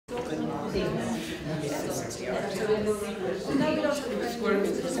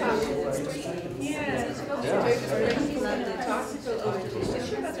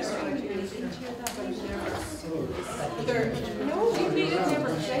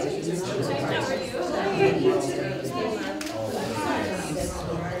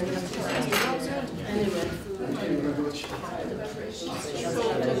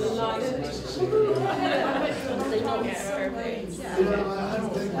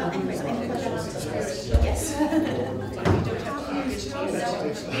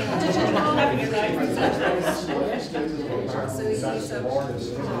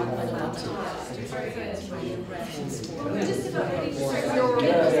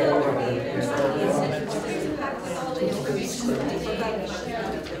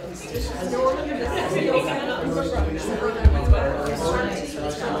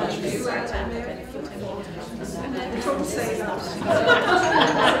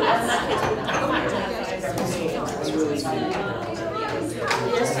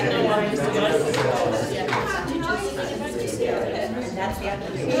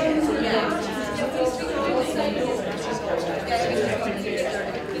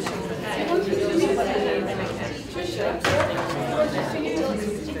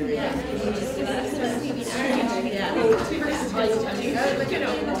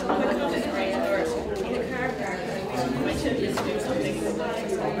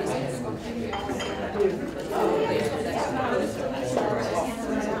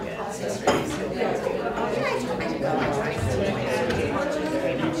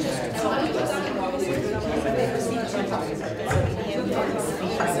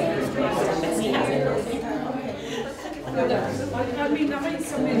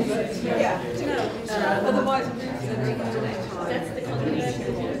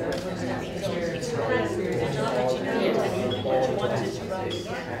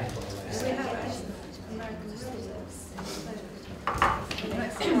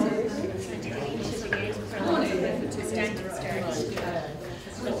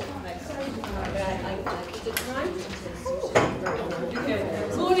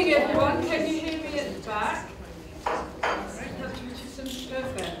Morning everyone, can you hear me at the back?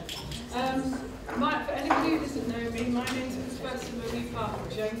 Perfect. For anybody who doesn't know me, my name is Professor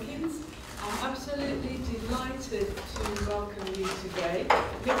Parker-Jenkins. I'm absolutely delighted to welcome you today.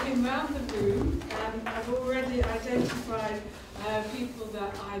 Looking around the room, I've already identified people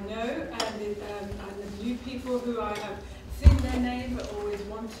that I know and the new people who I have seen their name but always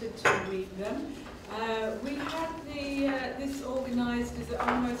wanted to meet them. We had this organised as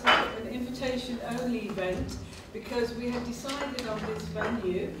almost an invitation-only event because we had decided on this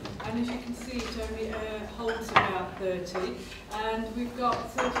venue, and as you can see, it only holds about 30, and we've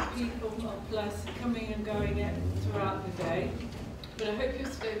got 30 people or plus coming and going throughout the day. But I hope you'll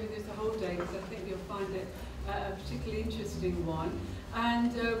stay with us the whole day because I think you'll find it a particularly interesting one.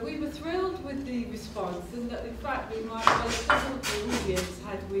 And we were thrilled with the response, and that in fact we might well have doubled the audience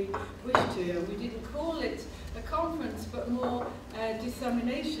had we wished to. And we didn't call it a conference, but more a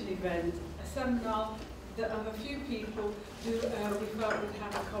dissemination event, a seminar of a few people who we felt would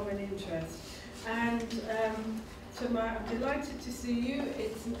have a common interest. And so I'm delighted to see you.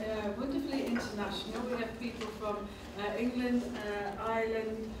 It's wonderfully international. We have people from England,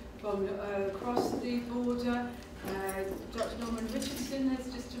 Ireland, from across the border. Dr. Norman Richardson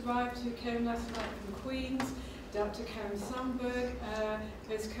has just arrived, who came last night from Queen's. Dr. Karin Sandberg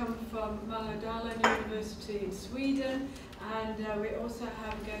has come from Mälardalen University in Sweden, and we also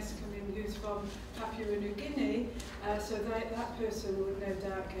have a guest coming who's from Papua New Guinea, so that person would no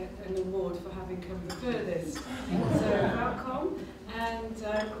doubt get an award for having come the furthest. So welcome,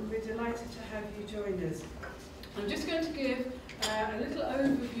 and we're delighted to have you join us. I'm just going to give a little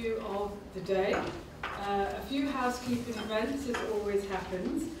overview of the day, a few housekeeping events as always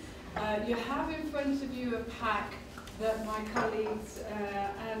happens. You have in front of you a pack that my colleagues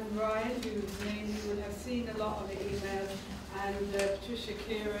and Ryan, whose name you will have seen a lot of the emails, and Patricia,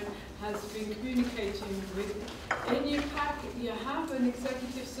 Kieran has been communicating with. In your pack you have an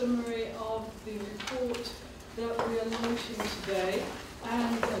executive summary of the report that we are launching today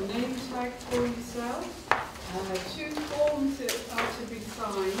and a name tag for yourself. Two forms that are to be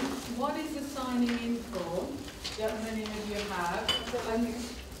signed. One is the signing in form that many of you have, and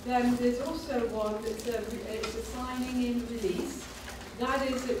then there's also one that's it's a signing in release. That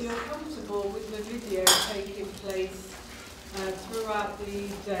is that you're comfortable with the video taking place throughout the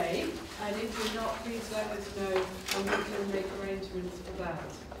day, and if you're not, please let us know and we can make arrangements for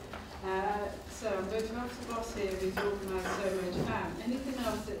that. So I'm going to ask the boss here who's organised so much. Anything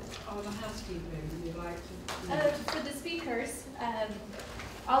else that's on the housekeeping you'd like to know? For the speakers,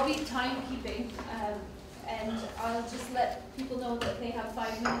 I'll be timekeeping, and I'll just let people know that they have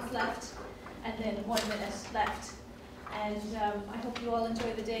 5 minutes left and then 1 minute left. And I hope you all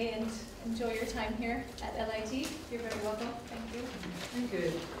enjoy the day and enjoy your time here at LIT. You're very welcome. Thank you. Thank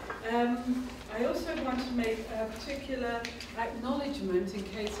you. I also want to make a particular acknowledgement, in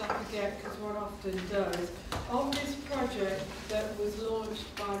case I forget, because one often does, of this project that was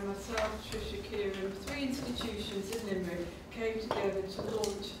launched by myself, Patricia, Kieran. 3 institutions in Limerick came together to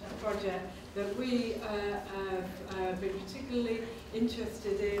launch a project that we have been particularly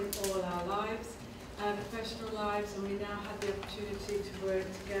interested in all our lives, professional lives, and we now have the opportunity to work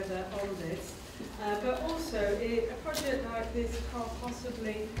together on this. But also, a project like this can't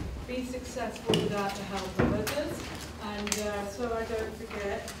possibly be successful without the help of others. And so I don't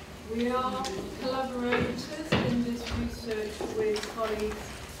forget, we are collaborators in this research with colleagues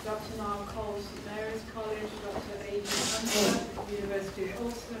Dr. Niall Cole, St Mary's College, Dr. Adrian Hunter, University of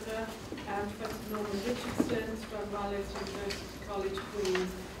Ulster, and Professor Norman Richardson, Strathmallows University College,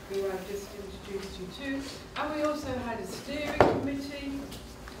 Queens, who I've just introduced you to. And we also had a steering committee.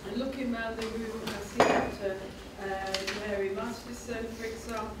 And looking around the room, I see Dr. Mary Masterson, for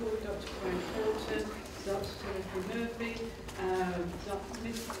example, Dr. Frank Horton, Dr. Timothy Murphy,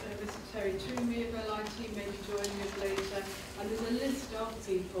 Mr. Terry Toomey of LIT may be joining us later. And there's a list of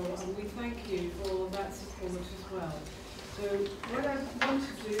people, and we thank you for all that support as well. So what I want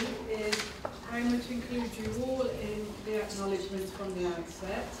to do is very much include you all in the acknowledgements from the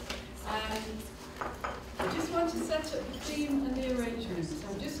outset. And I just want to set up the theme and the arrangements.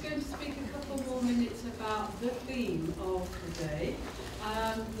 I'm just going to speak a couple more minutes about the theme of the day.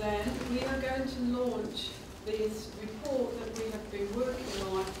 And then we are going to launch this report that we have been working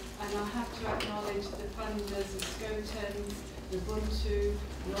on, and I have to acknowledge the funders of SCoTENS, Ubuntu,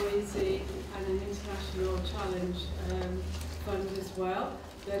 NISE, and an International Challenge Fund as well,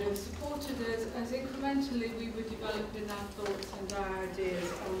 that have supported us as incrementally we were developing our thoughts and our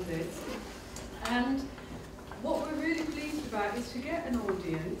ideas on this. And what we're really pleased about is to get an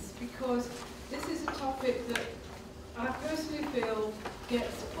audience, because this is a topic that I personally feel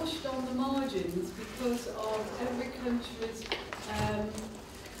gets pushed on the margins because of every country's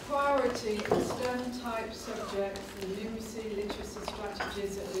priority in STEM type subjects, the numeracy, literacy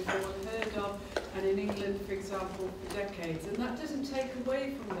strategies that we've all heard of, and in England, for example, for decades. And that doesn't take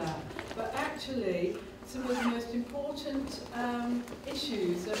away from that. But actually, some of the most important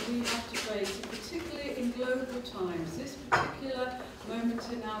issues that we have to face, particularly in global times, this particular moment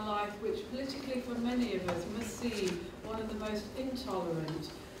in our life, which politically for many of us must seem one of the most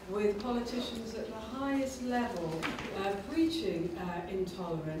intolerant, with politicians at the highest level preaching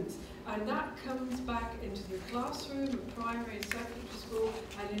intolerance, and that comes back into the classroom, at primary and secondary school,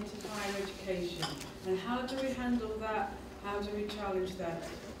 and into higher education. And how do we handle that? How do we challenge that?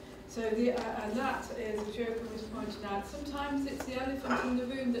 So and that, as Jürgen was pointing out, sometimes it's the elephant in the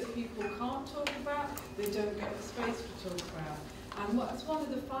room that people can't talk about, they don't get the space to talk about. And that's one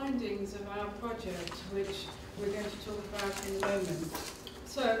of the findings of our project, which we're going to talk about in a moment.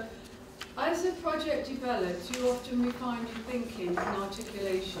 So, as the project develops, you often refine your thinking and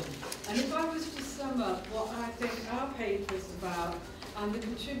articulation. And if I was to sum up what I think our paper is about, and the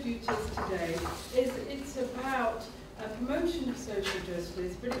contributors today, is it's about a promotion of social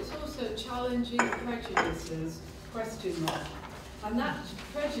justice, but it's also challenging prejudices, question mark. And that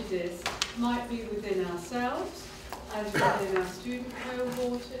prejudice might be within ourselves, as within our student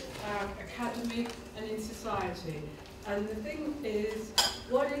cohort, our academy, and in society. And the thing is,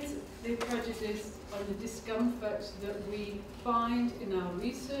 what is the prejudice or the discomfort that we find in our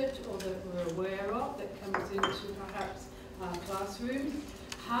research, or that we're aware of, that comes into perhaps our classroom?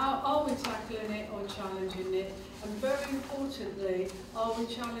 How are we tackling it or challenging it? And very importantly, are we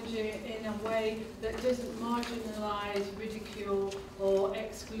challenging it in a way that doesn't marginalise, ridicule, or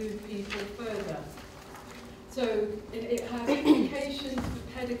exclude people further? So it has implications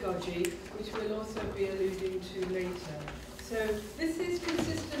for pedagogy, which we'll also be alluding to later. So this is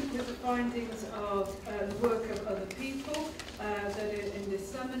consistent with the findings of the work of other people that are in this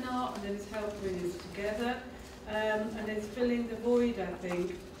seminar, and that is helping us together, and it's filling the void, I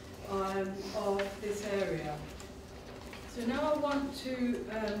think, of this area. So now I want to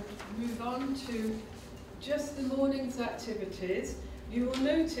move on to just the morning's activities. You will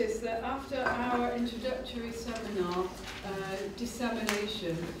notice that after our introductory seminar,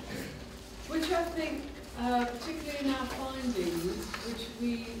 Dissemination, which I think, particularly in our findings, which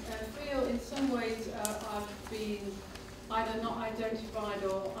we feel in some ways have been either not identified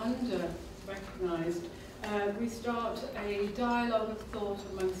or under-recognised, we start a dialogue of thought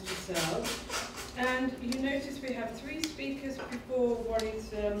amongst yourselves. And you notice we have 3 speakers before what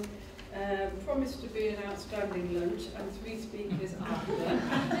is promised to be an outstanding lunch, and 3 speakers after.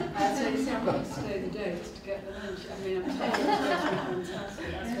 So it's not going to stay the day just to get the lunch. I mean, I'm told it's going to be fantastic.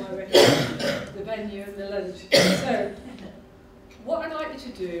 That's why we're here, the venue and the lunch. So, what I'd like you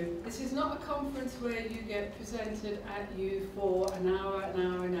to do, this is not a conference where you get presented at you for an hour.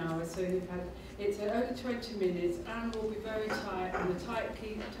 So you've had, it's over 20 minutes, and we'll be very tight on the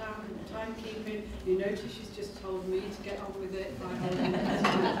timekeeping. You notice she's just told me to get on with it by holding it.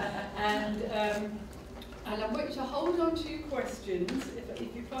 And I want you to hold on to your questions,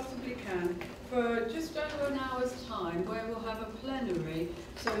 if you possibly can, for just over an hour's time, where we'll have a plenary.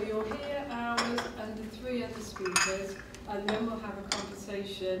 So you'll hear ours and the 3 other speakers, and then we'll have a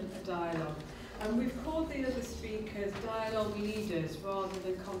conversation, a dialogue. And we've called the other speakers dialogue leaders rather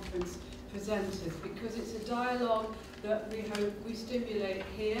than conference presenters, because it's a dialogue that we hope we stimulate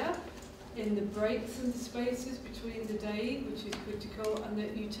here in the breaks and the spaces between the day, which is critical, and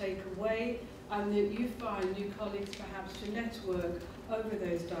that you take away, and that you find new colleagues perhaps to network over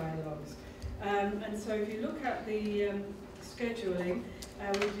those dialogues. And so if you look at the scheduling,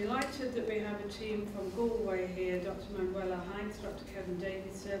 we're delighted that we have a team from Galway here, Dr. Manuela Heinz, Dr.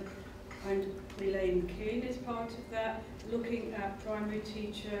 Davison, and Elaine Keane is part of that, looking at primary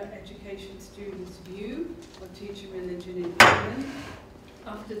teacher education students' view of teaching religion in England.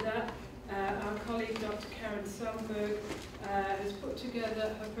 After that, our colleague Dr. Karin Sandberg has put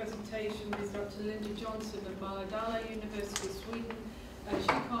together her presentation with Dr. Jonsson of Mälardalen University, Sweden. She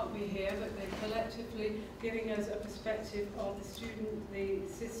can't be here, but they're collectively giving us a perspective of the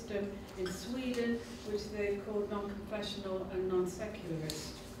system in Sweden, which they've called non-confessional and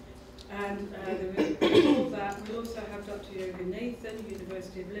non-secularist. And before that, we'll also have Dr. Nathan,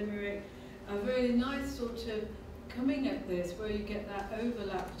 University of Limerick, a very nice sort of coming at this, where you get that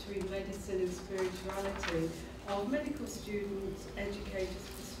overlap between medicine and spirituality, of medical students, educators'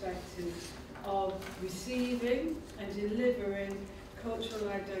 perspectives of receiving and delivering cultural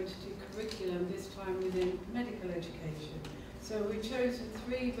identity curriculum, this time within medical education. So we've chosen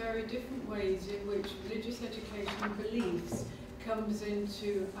 3 very different ways in which religious education and beliefs comes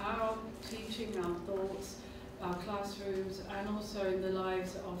into our teaching, our thoughts, our classrooms, and also in the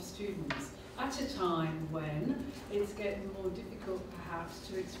lives of students, at a time when it's getting more difficult perhaps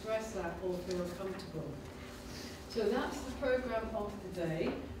to express that or feel comfortable. So that's the programme of the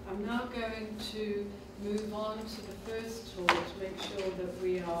day. I'm now going to move on to the first talk to make sure that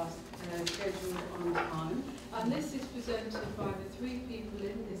we are scheduled on time. And this is presented by the 3 people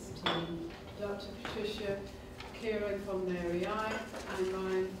in this team, Dr. Patricia, Kieran from Mary I, and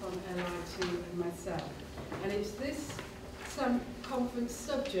Ryan from LIT, and myself. And it's this conference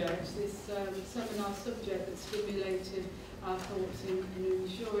subject, this seminar subject that stimulated our thoughts in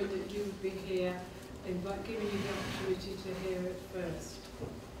ensuring that you would be here, giving you the opportunity to hear it first.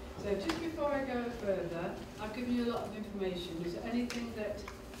 So just before I go further, I've given you a lot of information. Is there anything that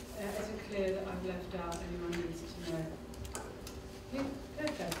isn't clear that I've left out anyone needs to know? Yeah,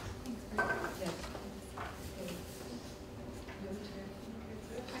 perfect. Yes.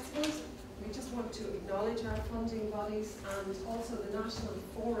 I suppose we just want to acknowledge our funding bodies and also the National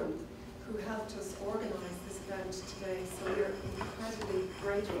Forum who helped us organise this event today, so we're incredibly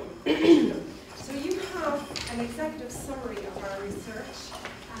grateful. So you have an executive summary of our research.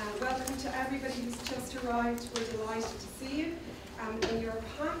 Welcome to everybody who's just arrived. We're delighted to see you in your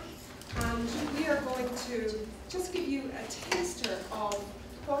pack. And we are going to just give you a taster of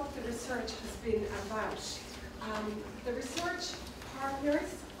what the research has been about. The research partners,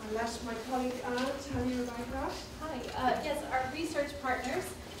 I'll let my colleague Anna tell you about that. Hi, yes, our research partners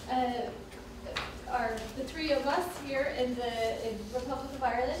are the 3 of us here in the Republic of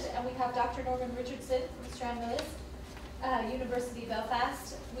Ireland, and we have Dr. Norman Richardson from Stranraer University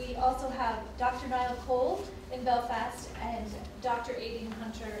Belfast. We also have Dr. Niall Cole in Belfast and Dr. Aileen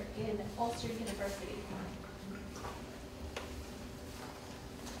Hunter in Ulster University.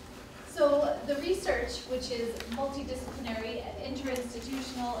 So the research, which is multidisciplinary and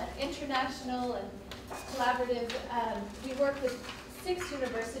interinstitutional and international and collaborative, we work with 6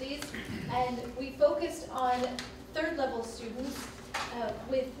 universities, and we focused on 3rd level students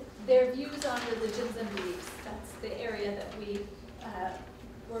with their views on religions and beliefs. That's the area that we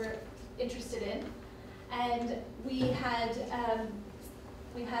were interested in. And we had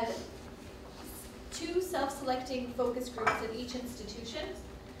 2 self-selecting focus groups at each institution.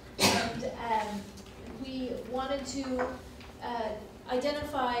 And we wanted to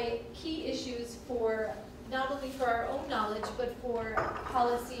identify key issues for not only for our own knowledge, but for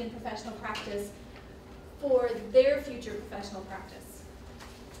policy and professional practice for their future professional practice.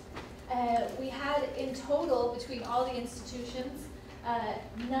 We had in total, between all the institutions,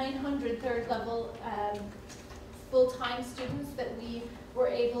 900 third level full-time students that we were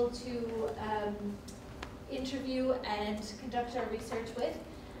able to interview and conduct our research with.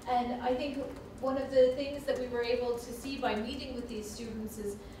 And I think one of the things that we were able to see by meeting with these students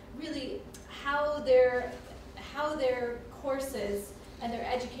is really how their courses and their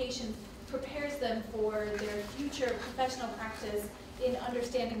education prepares them for their future professional practice in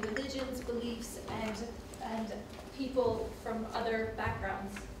understanding religions, beliefs, and people from other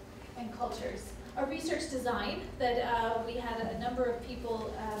backgrounds and cultures. Our research design that we had a number of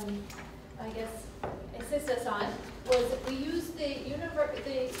people, I guess, assist us on was we used the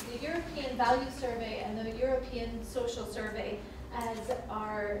European Value Survey and the European Social Survey as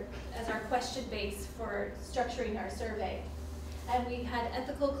our question base for structuring our survey. And we had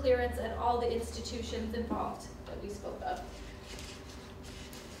ethical clearance at all the institutions involved that we spoke of.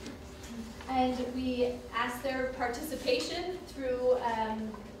 And we asked their participation through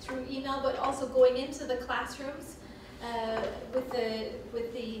email, but also going into the classrooms with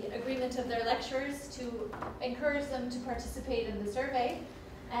the agreement of their lecturers to encourage them to participate in the survey.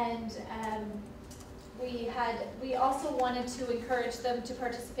 And we also wanted to encourage them to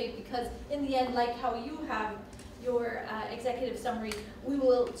participate because in the end, like how you have your executive summary, we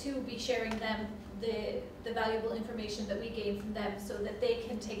will too be sharing them the valuable information that we gain from them so that they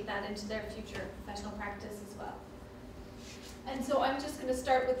can take that into their future professional practice as well. And so I'm just going to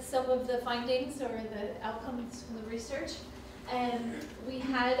start with some of the findings or the outcomes from the research. And we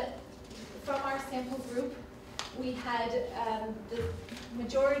had, from our sample group, we had the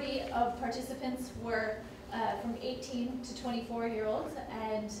majority of participants were from 18 to 24-year-olds,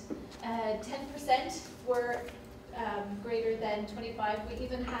 and 10% were greater than 25. We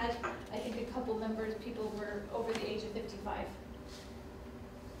even had, I think, a couple people were over the age of 55.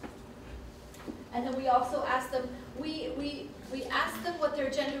 And then we also asked them, we asked them what their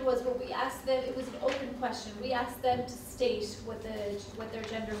gender was, but we asked them, it was an open question. We asked them to state what their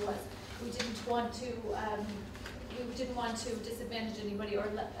gender was. We didn't want to disadvantage anybody or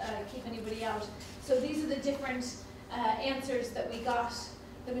keep anybody out. So these are the different answers that we got,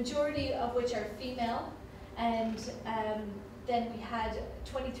 the majority of which are female, and then we had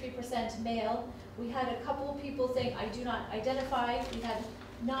 23% male. We had a couple of people saying, I do not identify. We had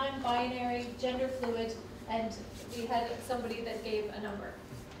non-binary, gender fluid, and we had somebody that gave a number.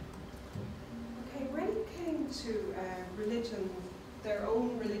 Okay, when it came to religion, their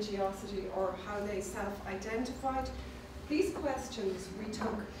own religiosity or how they self-identified, these questions we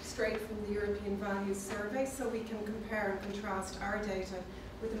took straight from the European Values Survey so we can compare and contrast our data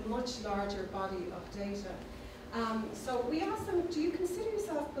with a much larger body of data. So we asked them, do you consider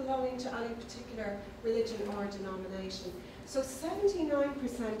yourself belonging to any particular religion or denomination? So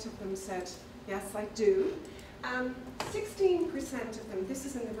 79% of them said, yes, I do. 16% of them, this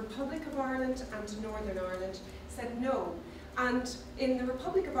is in the Republic of Ireland and Northern Ireland, said no. And in the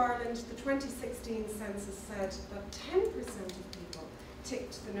Republic of Ireland, the 2016 census said that 10% of people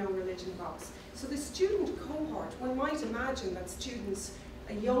ticked the no religion box. So the student cohort, one might imagine that students,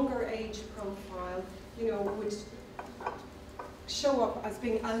 a younger age profile, would show up as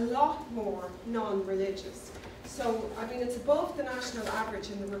being a lot more non-religious. So, I mean, it's above the national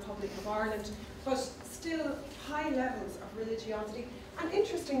average in the Republic of Ireland, but still high levels of religiosity. And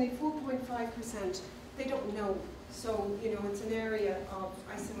interestingly, 4.5%, they don't know. So, it's an area of,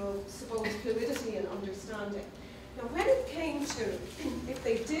 I suppose, fluidity and understanding. Now, when it came to, if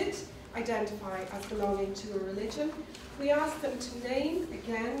they did identify as belonging to a religion, we asked them to name,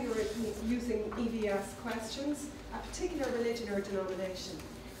 again, you're using EVS questions, a particular religion or denomination.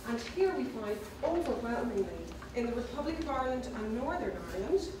 And here we find, overwhelmingly, in the Republic of Ireland and Northern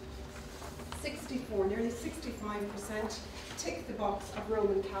Ireland, nearly 65% tick the box of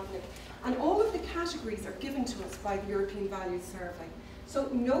Roman Catholic. And all of the categories are given to us by the European Values Survey. So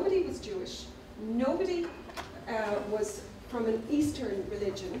nobody was Jewish, nobody was from an Eastern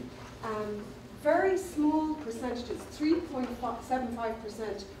religion. Very small percentages,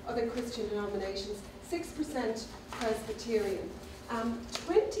 3.75% other Christian denominations, 6% Presbyterian,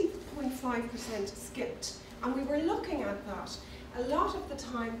 20.5% skipped. And we were looking at that. A lot of the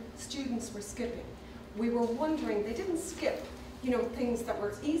time, students were skipping. We were wondering, they didn't skip, things that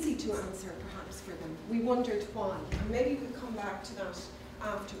were easy to answer perhaps for them. We wondered why, and maybe we'll come back to that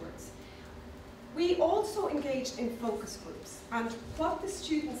afterwards. We also engaged in focus groups, and what the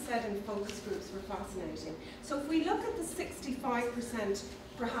students said in focus groups were fascinating. So if we look at the 65%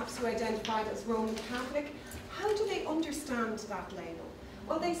 perhaps who identified as Roman Catholic, how do they understand that label?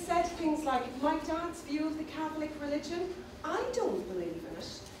 Well, they said things like, my dad's view of the Catholic religion, I don't believe in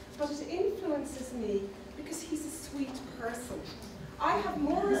it, but it influences me because he's a sweet person. I have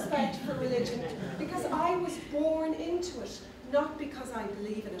more respect for religion because I was born into it, not because I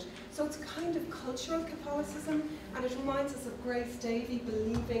believe in it. So it's kind of cultural Catholicism, and it reminds us of Grace Davy,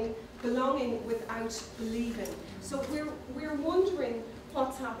 belonging without believing. So we're wondering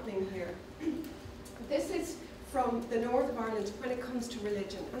what's happening here. This is from the north of Ireland when it comes to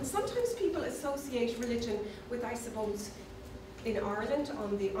religion. And sometimes people associate religion with, I suppose, in Ireland,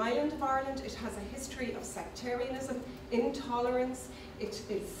 on the island of Ireland, it has a history of sectarianism, intolerance. It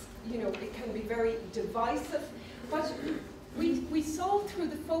is, you know, it can be very divisive. But we saw through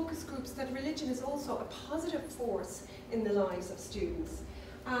the focus groups that religion is also a positive force in the lives of students.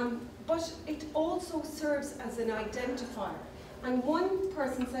 But it also serves as an identifier. And one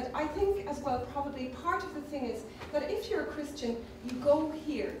person said, I think as well, probably part of the thing is that if you're a Christian, you go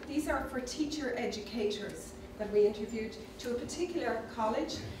here. These are for teacher educators that we interviewed, to a particular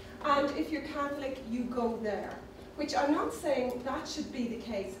college. And if you're Catholic, you go there. Which I'm not saying that should be the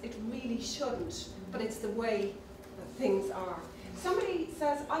case. It really shouldn't. But it's the way that things are. Somebody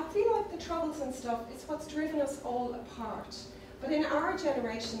says, I feel like the troubles and stuff is what's driven us all apart. But in our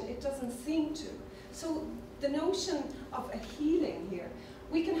generation, it doesn't seem to. So the notion of a healing here,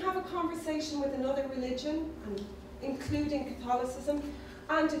 we can have a conversation with another religion, and including Catholicism,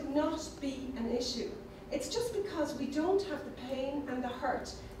 and it not be an issue. It's just because we don't have the pain and the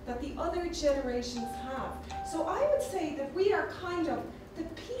hurt that the other generations have. So I would say that we are kind of the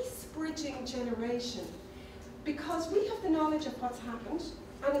peace-bridging generation, because we have the knowledge of what's happened,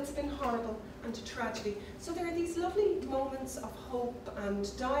 and it's been horrible and a tragedy. So there are these lovely moments of hope and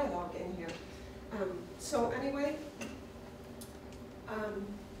dialogue in here. So anyway,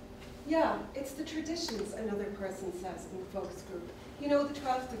 yeah, it's the traditions, another person says in the focus group. You know, the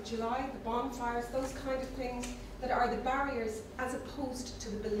 12th of July, the bonfires, those kind of things that are the barriers as opposed to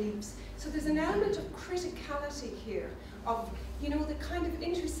the beliefs. So there's an element of criticality here, of, you know, the kind of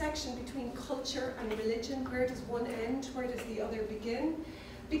intersection between culture and religion. Where does one end? Where does the other begin?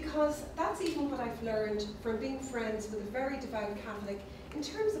 Because that's even what I've learned from being friends with a very devout Catholic. In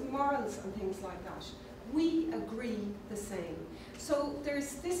terms of morals and things like that, we agree the same. So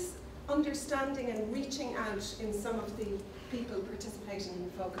there's this understanding and reaching out in some of the people participating in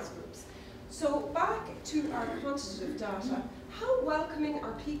the focus groups. So back to our quantitative data, how welcoming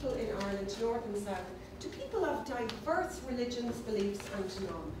are people in Ireland, north and south, to people of diverse religions, beliefs and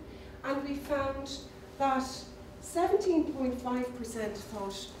none? And we found that 17.5%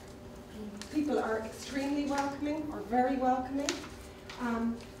 thought people are extremely welcoming or very welcoming.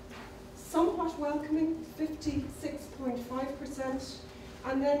 Somewhat welcoming, 56.5%,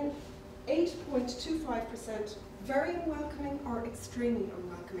 and then 8.25% very unwelcoming or extremely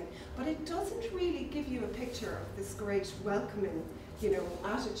unwelcoming. But it doesn't really give you a picture of this great welcoming, you know,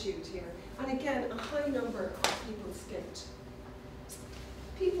 attitude here. And again, a high number of people skipped.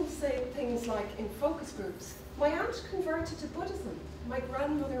 People say things like in focus groups, my aunt converted to Buddhism. My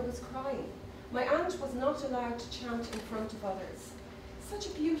grandmother was crying. My aunt was not allowed to chant in front of others. Such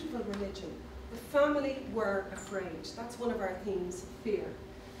a beautiful religion. The family were afraid. That's one of our themes, fear.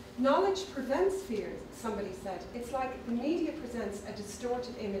 Knowledge prevents fear, somebody said. It's like the media presents a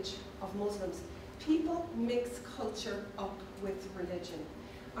distorted image of Muslims. People mix culture up with religion.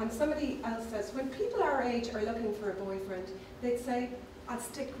 And somebody else says, when people our age are looking for a boyfriend, they'd say, I'll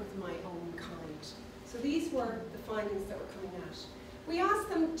stick with my own kind. So these were the findings that were coming out. We asked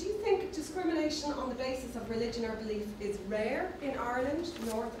them, do you think discrimination on the basis of religion or belief is rare in Ireland,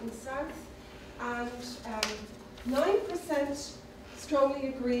 north and south? And 9% strongly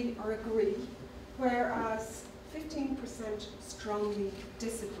agree or agree, whereas 15% strongly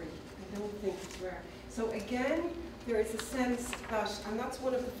disagree. They don't think it's rare. So again, there is a sense that, and that's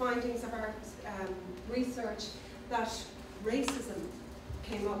one of the findings of our research, that racism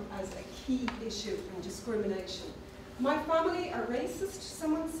came up as a key issue in discrimination. My family are racist,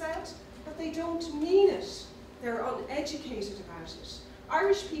 someone said, but they don't mean it. They're uneducated about it.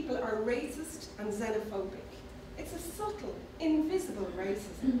 Irish people are racist and xenophobic. It's a subtle, invisible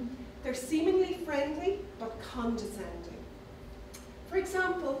racism. They're seemingly friendly, but condescending. For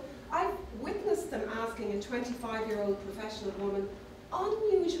example, I've witnessed them asking a 25-year-old professional woman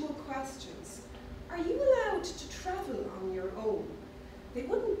unusual questions. Are you allowed to travel on your own? They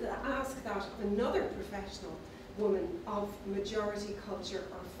wouldn't ask that of another professional woman of majority culture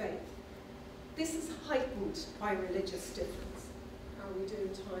or faith. This is heightened by religious difference. How are we doing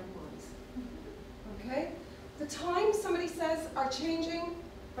time-wise? Okay? The times, somebody says, are changing,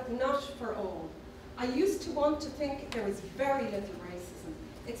 but not for all. I used to want to think there was very little racism.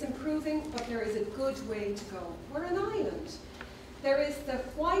 It's improving, but there is a good way to go. We're an island. there is the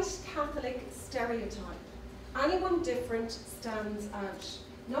white Catholic stereotype. Anyone different stands out.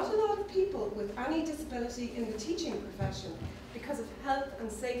 Not a lot of people with any disability in the teaching profession because of health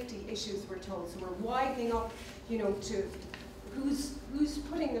and safety issues, we're told. So we're widening up, you know, to who's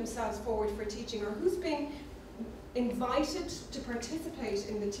putting themselves forward for teaching, or who's being invited to participate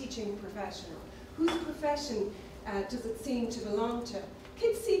in the teaching profession, or whose profession does it seem to belong to.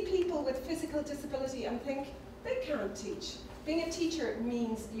 Kids see people with physical disability and think they can't teach. Being a teacher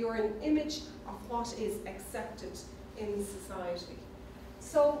means you're an image of what is accepted in society.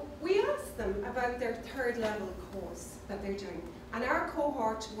 So we asked them about their third level course that they're doing. And our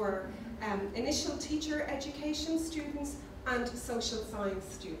cohort were initial teacher education students and social science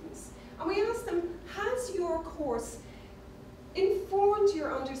students. And we asked them, has your course informed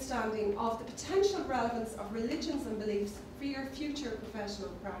your understanding of the potential relevance of religions and beliefs for your future professional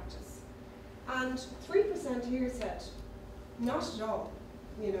practice? And 3% here said, not at all,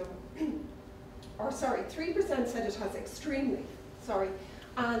 you know. Or sorry, 3% said it has extremely, sorry.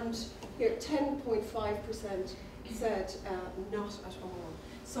 And here, 10.5% said not at all.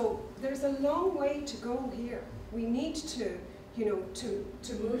 So there's a long way to go here. We need to, you know,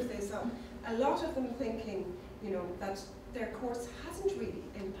 to move this up. A lot of them thinking, you know, that their course hasn't really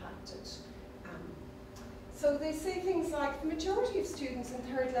impacted. So they say things like, the majority of students in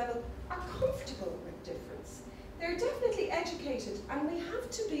third level are comfortable with difference. They're definitely educated, and we have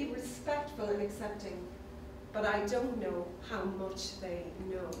to be respectful and accepting, but I don't know how much they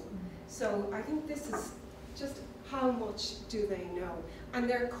know. So I think this is just how much do they know. And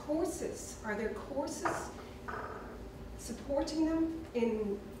their courses, are their courses supporting them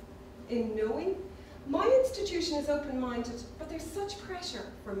in knowing? My institution is open-minded, but there's such pressure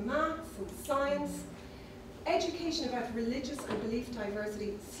for maths and science. Education about religious and belief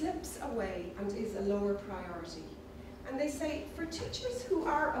diversity slips away and is a lower priority. And they say, for teachers who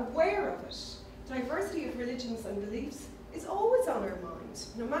are aware of it, diversity of religions and beliefs is always on our mind,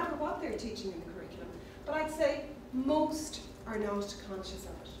 no matter what they're teaching in the curriculum. But I'd say most are not conscious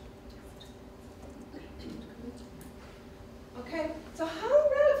of it. Okay, so how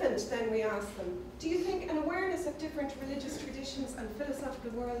relevant then, we ask them, do you think an awareness of different religious traditions and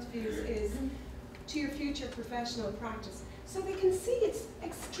philosophical worldviews is to your future professional practice? So they can see it's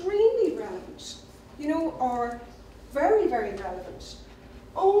extremely relevant, you know, or very, very relevant.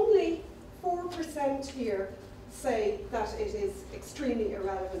 Only 4% here say that it is extremely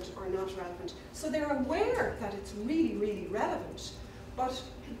irrelevant or not relevant. So they're aware that it's really, really relevant, but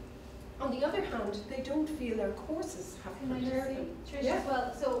on the other hand, they don't feel their courses have prepared them. Trish, as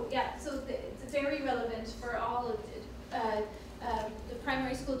well. So yeah, so it's very relevant for all of the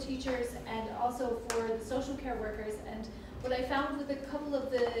primary school teachers and also for the social care workers. And what I found with a couple of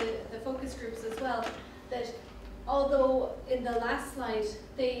the focus groups as well, that although in the last slide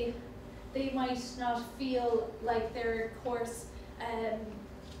they might not feel like their course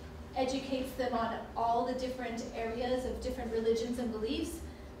educates them on all the different areas of different religions and beliefs,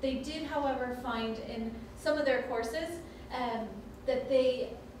 they did, however, find in some of their courses that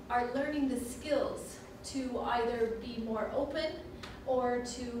they are learning the skills to either be more open or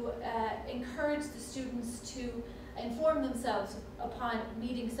to encourage the students to inform themselves upon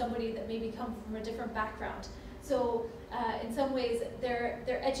meeting somebody that maybe come from a different background. So in some ways they're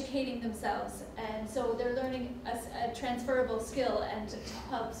educating themselves, and so they're learning a transferable skill and to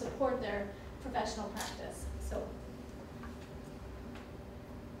help support their professional practice. So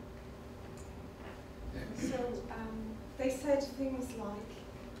they said things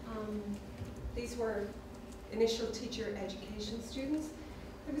like, these were initial teacher education students.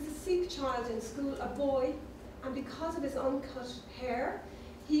 There was a Sikh child in school, a boy, and because of his uncut hair,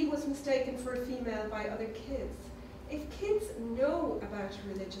 he was mistaken for a female by other kids. If kids know about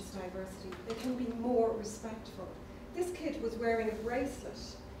religious diversity, they can be more respectful. This kid was wearing a bracelet.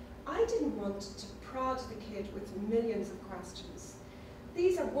 I didn't want to prod the kid with millions of questions.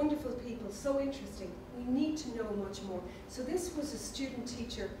 These are wonderful people, so interesting. We need to know much more. So this was a student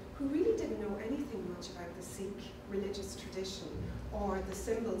teacher who really didn't know anything much about the Sikh religious tradition or the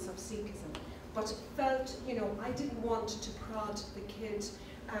symbols of Sikhism, but felt, you know, I didn't want to prod the kid.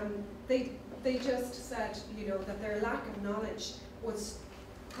 They just said, you know, that their lack of knowledge was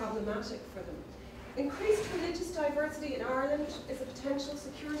problematic for them. Increased religious diversity in Ireland is a potential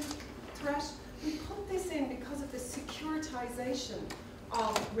security threat. We put this in because of the securitization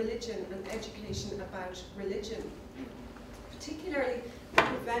of religion and education about religion, particularly the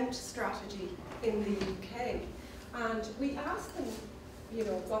PREVENT strategy in the UK. And we asked them, you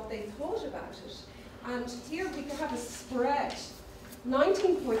know, what they thought about it. And here we have a spread.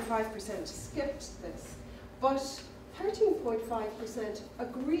 19.5% skipped this, but 13.5%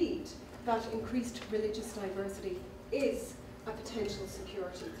 agreed that increased religious diversity is a potential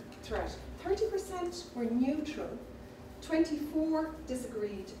security threat. 30% were neutral, 24%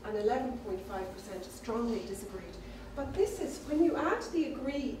 disagreed, and 11.5% strongly disagreed. But this is, when you add the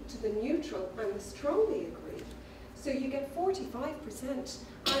agreed to the neutral and the strongly agreed, so you get 45%,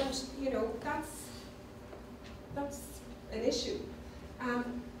 and you know, that's an issue.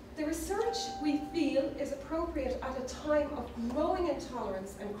 The research, we feel, is appropriate at a time of growing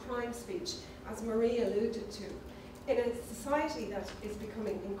intolerance and crime speech, as Marie alluded to, in a society that is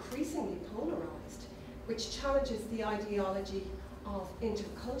becoming increasingly polarised, which challenges the ideology of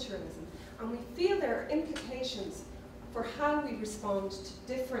interculturalism. And we feel there are implications for how we respond to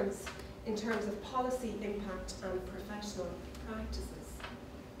difference in terms of policy impact and professional practices.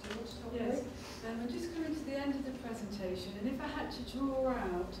 Do you want to talk about it? Yes, I'm just coming to the end of the presentation, and if I had to draw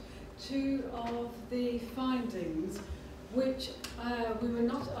out two of the findings which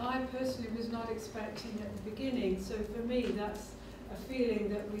I personally was not expecting at the beginning, so for me that's a feeling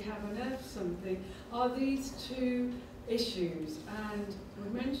that we have unearthed something, are these two issues. And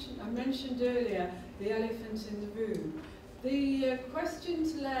I mentioned earlier the elephant in the room. The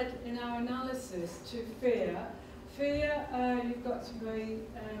questions led in our analysis to fear. Fear, you've got some very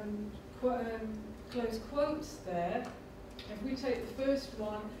close quotes there. If we take the first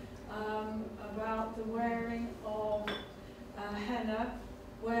one about the wearing of henna,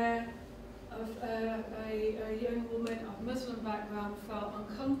 where a young woman of Muslim background felt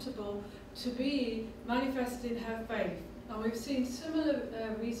uncomfortable to be manifesting her faith. And we've seen similar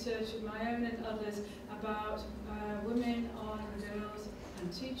research of my own and others about women and girls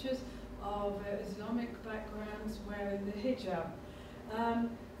and teachers of Islamic backgrounds wearing the hijab.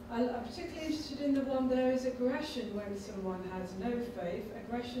 I'm particularly interested in the one, there is aggression when someone has no faith,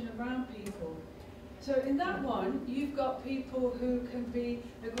 aggression around people. So in that one, you've got people who can be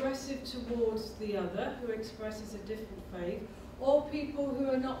aggressive towards the other, who expresses a different faith, or people who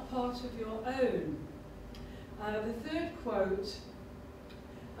are not part of your own. The third quote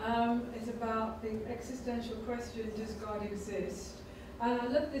is about the existential question, does God exist? And I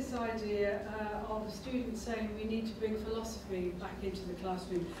love this idea of a student saying we need to bring philosophy back into the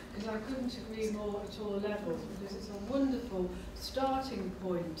classroom, because I couldn't agree more at all levels, because it's a wonderful starting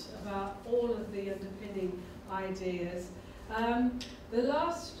point about all of the underpinning ideas. The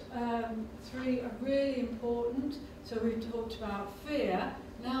last three are really important. So we've talked about fear,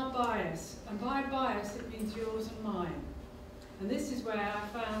 now bias. And by bias, it means yours and mine. And this is where I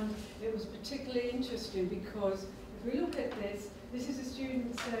found it was particularly interesting, because if we look at this, this is a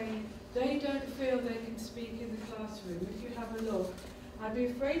student saying they don't feel they can speak in the classroom. If you have a look, I'd be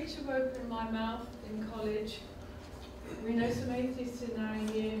afraid to open my mouth in college. We know some atheists in our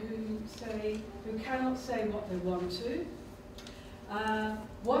year who cannot say what they want to.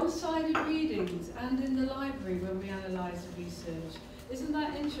 One-sided readings, and in the library when we analyse the research. Isn't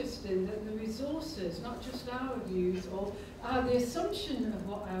that interesting that the resources, not just our views, or the assumption of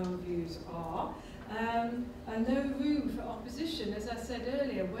what our views are, and no room for opposition. As I said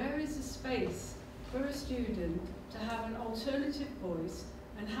earlier, where is the space for a student to have an alternative voice,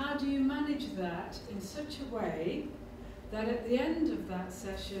 and how do you manage that in such a way that at the end of that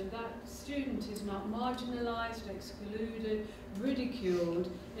session, that student is not marginalised, excluded, ridiculed,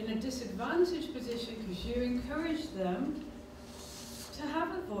 in a disadvantaged position because you encourage them to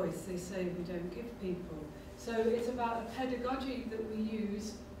have a voice, they say we don't give people. So it's about the pedagogy that we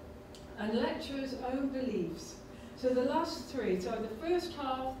use and lecturers' own beliefs. So the last three, so the first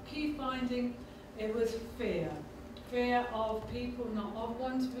half, key finding, it was fear. Fear of people not of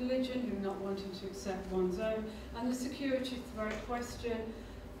one's religion, who not wanting to accept one's own, and the security threat question,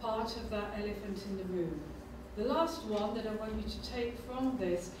 part of that elephant in the room. The last one that I want you to take from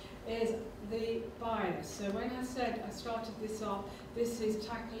this is the bias. So when I said I started this off, this is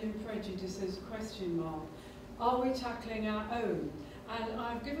tackling prejudices, question mark. Are we tackling our own? And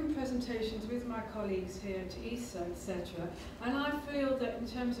I've given presentations with my colleagues here at ESA, etc. And I feel that in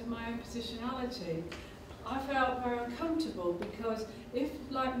terms of my own positionality, I felt very uncomfortable, because if,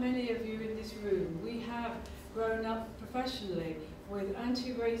 like many of you in this room, we have grown up professionally with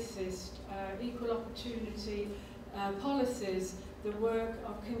anti-racist, equal opportunity policies, the work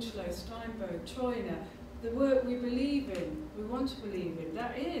of Kinchlow, Steinberg, Troiner, the work we believe in, we want to believe in,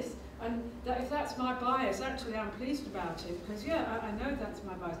 that is. And that if that's my bias, actually I'm pleased about it, because yeah, I know that's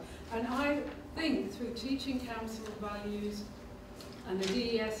my bias. And I think through teaching council values, and the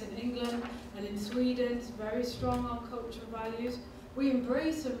DES in England and in Sweden is very strong on cultural values, we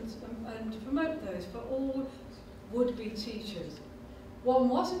embrace and promote those for all would-be teachers. One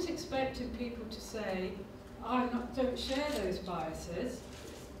wasn't expecting people to say, don't share those biases,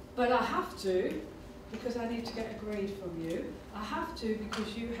 but I have to because I need to get a grade from you. I have to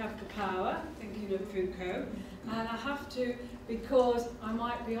because you have the power, thinking of Foucault, and I have to because I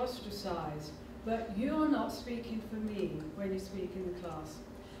might be ostracized, but you're not speaking for me when you speak in the class.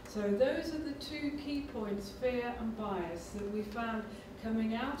 So those are the two key points, fear and bias, that we found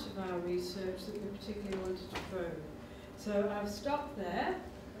coming out of our research that we particularly wanted to probe. So I've stopped there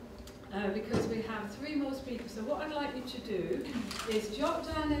because we have 3 more speakers. So what I'd like you to do is jot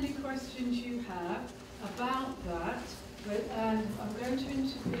down any questions you have about that, and I'm going to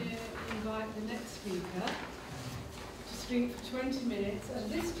invite the next speaker to speak for 20 minutes. And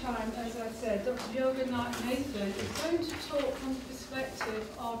this time, as I said, Dr. Yoga Nathan is going to talk from the perspective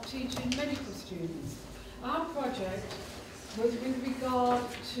of teaching medical students. Our project was with regard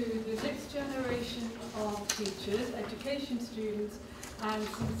to the next generation of teachers, education students, and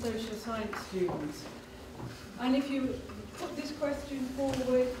some social science students. And if you put this question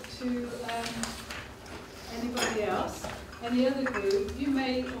forward to anybody else, any other group, you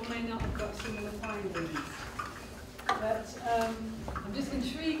may or may not have got similar findings. But I'm just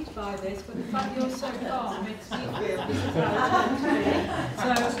intrigued by this, but the fact you're so calm makes me feel this is our time.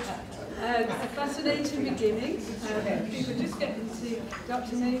 So, a fascinating beginning. If you could just get into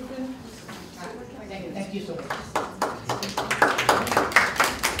Dr. Nathan. Thank you so much.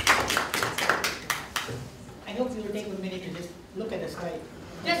 I hope you will take a minute to just look at the slide.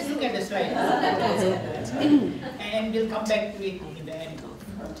 Just look at the slide. And we'll come back to it in the end.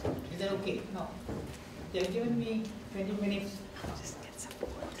 Is that okay? No. They've given me 20 minutes.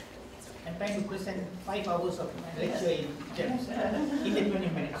 I'm trying to present 5 hours of my lecture in the 20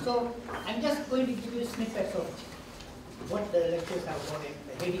 minutes. So I'm just going to give you snippets of what the lectures are for and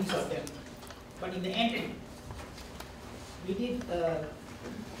the headings of them. But in the end, we did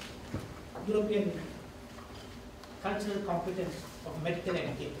European cultural competence of medical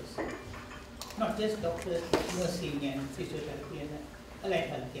educators, not just doctors, nursing and physiotherapy and allied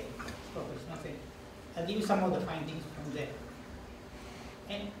healthcare professionals. I'll give you some of the findings from there.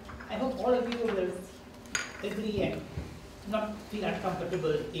 And I hope all of you will agree and not feel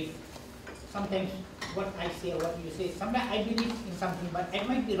uncomfortable if sometimes what I say or what you say, sometimes I believe in something, but I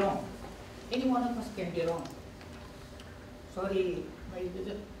might be wrong. Any one of us can be wrong. Sorry,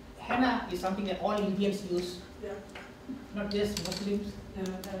 henna is something that all Indians use, not just Muslims.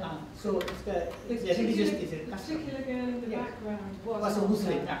 So it's the religious is a custom. Particular girl in the background was a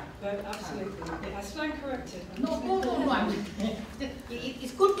Muslim. But absolutely, I stand corrected. No. I mean,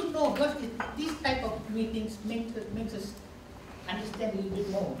 it's good to know because these type of meetings makes us understand a little bit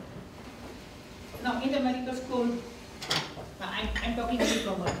more. Now, in the medical school, I'm talking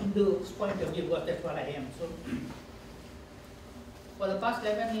from a Hindu's point of view because that's what I am. So, for the past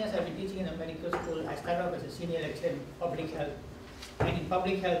 11 years, I've been teaching in a medical school. I started off as a senior lecturer in public health. And in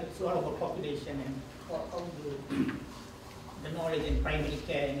public health, it's all about population and how to the knowledge in primary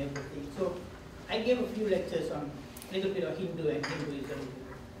care and everything. So I gave a few lectures on a little bit of Hindu and Hinduism.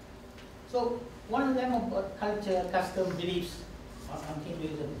 So one of them about culture, custom, beliefs on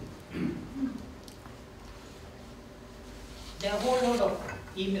Hinduism. There are a whole lot of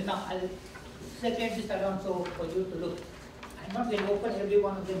emails. Now I'll circulate this around so for you to look. I'm not going to open every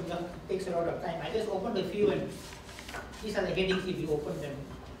one of them because it takes a lot of time. I just opened a few and these are the headings if you open them.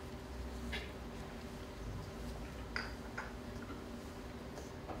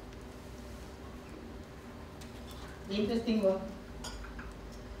 The interesting one,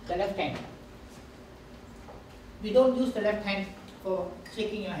 the left hand. We don't use the left hand for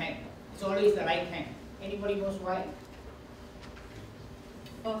shaking your hand. It's always the right hand. Anybody knows why?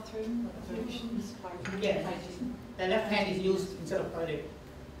 Bathroom, functions, Yeah. The left hand is used instead of toilet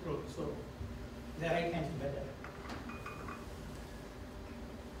roll, so the right hand is better.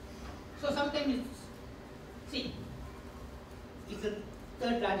 So sometimes it's the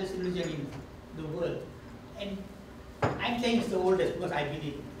 3rd largest religion in the world, and I'm saying it's the oldest because I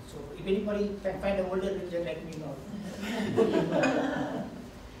believe it. So if anybody can find an older religion, let me know.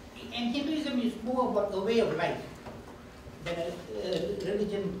 And Hinduism is more about a way of life than a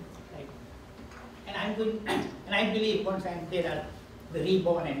religion. Like, and I believe once I'm dead, I'll be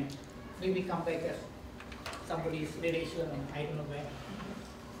reborn and maybe come back as somebody's relation or I don't know where.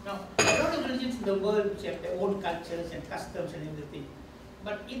 Now, a lot of religions in the world which have their own cultures and customs and everything.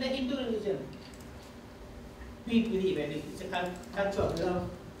 But in the Hindu religion, we believe, and it's a culture of love,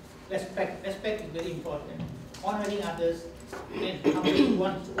 respect. Respect is very important. Honoring others and humbling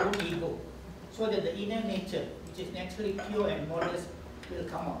one's own ego, so that the inner nature, which is naturally pure and modest, will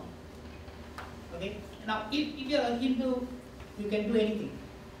come out. Okay? Now, if you're a Hindu, you can do anything.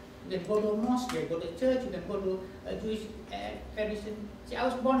 You can go to a mosque, you can go to a church, you can go to a Jewish tradition. See, I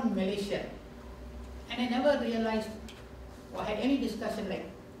was born in Malaysia, and I never realized or had any discussion like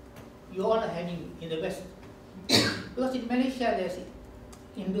you all are having in the West. Because in Malaysia there's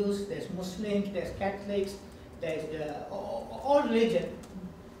Hindus, there's Muslims, there's Catholics, there's all religion,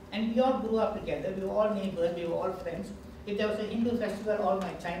 and we all grew up together. We were all neighbors, we were all friends. If there was a Hindu festival, all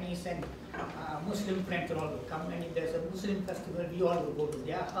my Chinese and Muslim friends would all come, and if there's a Muslim festival, we all would go to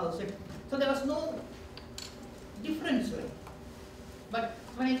their house. And so there was no difference. Right? But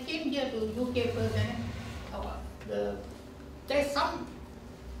when I came here to UK first, there's some,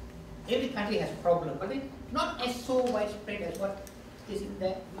 every country has problems, but it's not as so widespread as what is in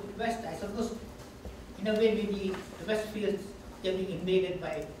the West. I suppose, in a way, maybe the West feels they're being invaded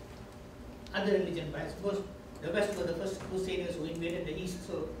by other religions, but I suppose the West were the first crusaders who invaded the East,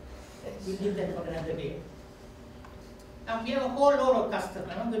 so we leave that for another day. Now we have a whole load of customs.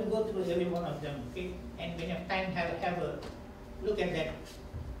 I'm not going to go through every one of them, okay? And when you have time, have a look at that.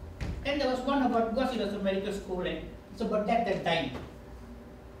 Then there was one about, because it was a medical school, and it's about death and dying.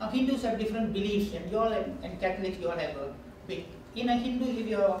 Now Hindus have different beliefs, and you all and Catholics, you all have a big. In a Hindu, if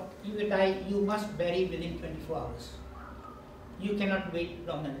you die, you must bury within 24 hours. You cannot wait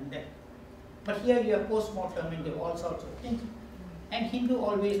longer than that. But here you have post-mortem and you have all sorts of things. And Hindu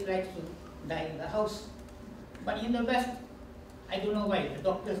always likes to die in the house. But in the West, I don't know why, the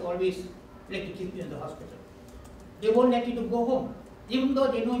doctors always like to keep you in the hospital. They won't let you to go home, even though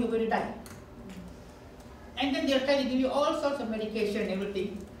they know you're going to die. And then they'll try to give you all sorts of medication and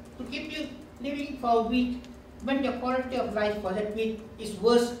everything to keep you living for a week when your quality of life for that week is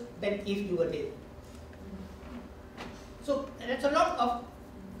worse than if you were dead. So that's a lot of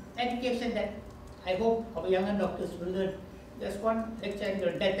education that I hope our younger doctors will learn. There's one lecture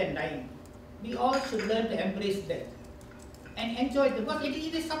on death and dying. We all should learn to embrace death and enjoy it, because it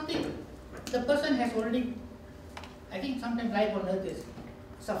is something the person has already, I think sometimes life on earth is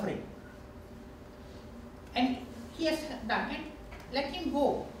suffering. And he has done it, let him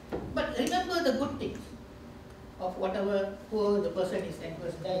go. But remember the good things of whatever poor the person is and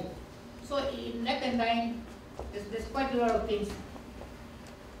was dying. So in death and dying, there's quite a lot of things.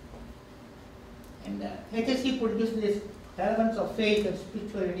 And HSC produced this Relevance of Faith and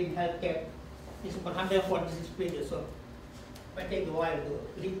Spirituality in Healthcare. It's about 146 pages, so it might take a while to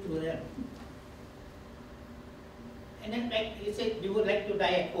read through them. And then, like you said, we would like to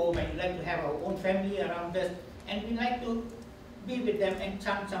die at home, and we like to have our own family around us, and we like to be with them and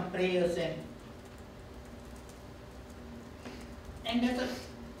chant some prayers. And there's a,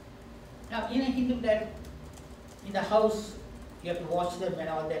 now in a Hindu that in the house you have to wash them and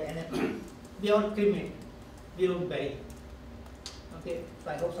all that, and then we all cremate, we don't bury. Okay, so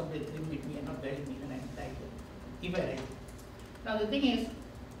I hope somebody will cremate me and not bury me when I die. If I die. Now the thing is,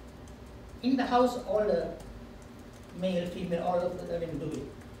 in the house all the male, female, all of them do it.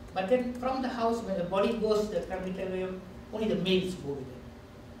 But then from the house, when the body goes to the crematorium, only the males go with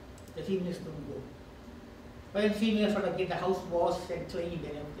it. The females don't go. But then females sort of get the house washed and cleaned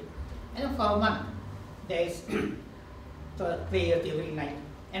and everything. And then for a month, there is sort of prayers every night.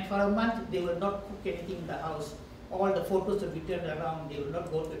 And for a month, they will not cook anything in the house. All the photos will be turned around. They will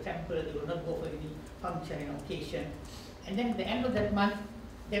not go to the temple. They will not go for any function and occasion. And then at the end of that month,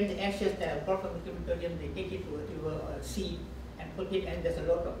 then the ashes that are brought from the crematorium, they take it to a river or a sea and put it, and there's a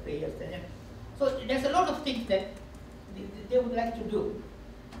lot of prayers. And so there's a lot of things that they would like to do.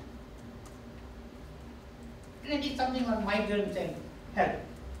 And I did something on migrants and health.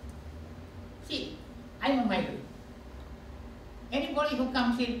 See, I'm a migrant. Anybody who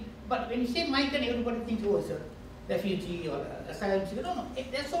comes in, but when you say migrant, everybody thinks, oh, it's a refugee or asylum seeker. No,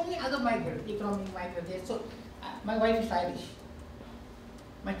 there's so many other migrants, economic migrants. So, my wife is Irish.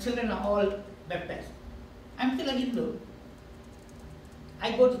 My children are all baptized. I'm still a Hindu.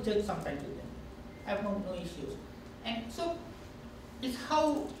 I go to church sometimes with them. I have no issues. And so, it's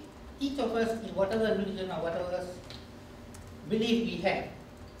how each of us, in whatever religion or whatever belief we have,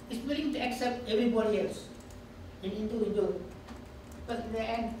 is willing to accept everybody else in individual. But in the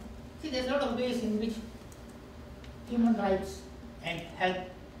end, see, there's a lot of ways in which human rights and health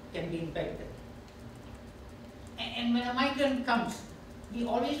can be impacted. And when a migrant comes, we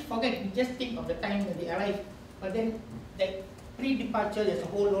always forget, we just think of the time when they arrive, but then the pre-departure, there's a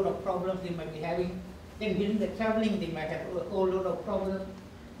whole load of problems they might be having. Then during the traveling, they might have a whole load of problems.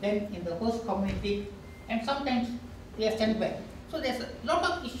 Then in the host community, and sometimes they are sent back. So there's a lot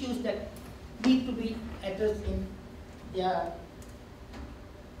of issues that need to be addressed in their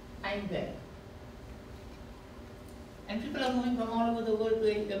time there. And people are moving from all over the world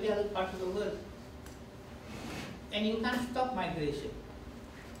to every other part of the world. And you can't stop migration.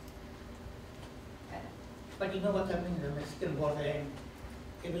 But you know what's happening in the Mexican border and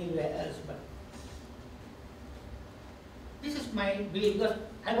everywhere else. But this is my belief, because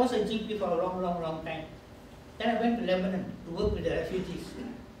I was a GP for a long time. Then I went to Lebanon to work with the refugees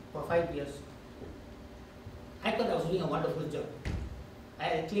for 5 years. I thought I was doing a wonderful job. I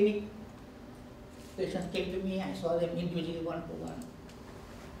had a clinic, patients came to me, I saw them individually one-to-one.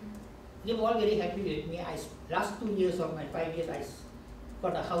 They were all very happy with me. Last 2 years of my 5 years, I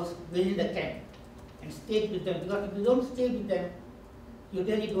got a house within the camp and stayed with them, because if you don't stay with them, you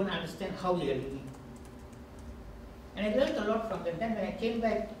really don't understand how they are living. And I learned a lot from them. Then when I came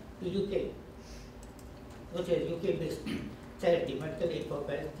back to UK, which is a UK-based charity, Medical Aid for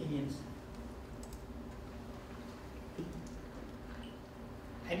Palestinians,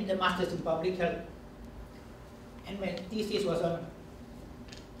 I did a master's in public health, and my thesis was on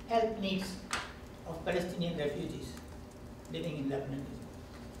health needs of Palestinian refugees living in Lebanon.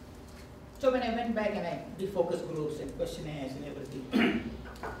 So when I went back and I did focus groups and questionnaires and everything,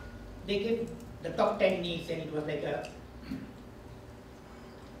 they gave the top 10 needs, and it was like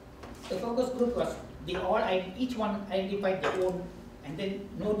the focus group was, each one identified their own, and then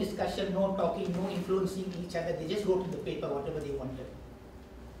no discussion, no talking, no influencing each other. They just wrote in the paper whatever they wanted.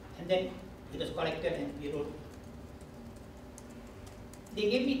 And then it was collected and we wrote. They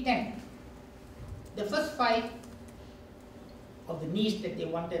gave me 10. The first 5 of the needs that they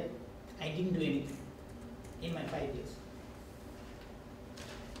wanted, I didn't do anything in my 5 years.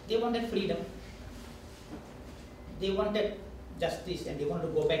 They wanted freedom, they wanted justice, and they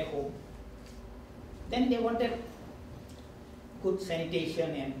wanted to go back home. Then they wanted good sanitation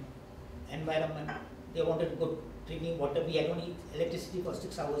and environment. They wanted good drinking water. We had only electricity for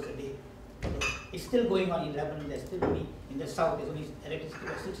 6 hours a day. It's still going on in Lebanon. There's still only, in the south, there's only electricity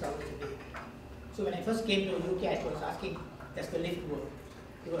for 6 hours a day. So when I first came to UK, I was asking, does the lift work?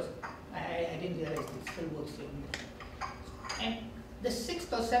 Because I didn't realize it still works here. And the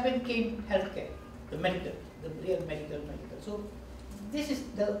 6th or 7th came healthcare, the medical, the real medical. So this is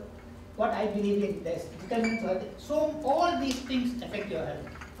what I believe in. There's determinants of health. So all these things affect your health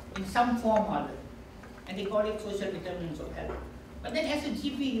in some form or other, and they call it social determinants of health. But then as a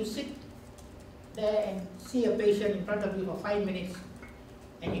GP, you sit there and see a patient in front of you for 5 minutes,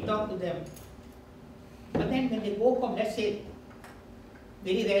 and you talk to them. But then when they go home, let's say,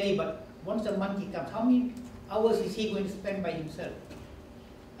 very rarely, but once a month he comes, how many hours is he going to spend by himself?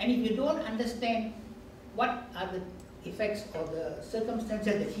 And if you don't understand what are the effects or the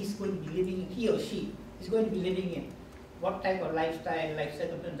circumstances that he's going to be living in, he or she is going to be living in, what type of lifestyle, life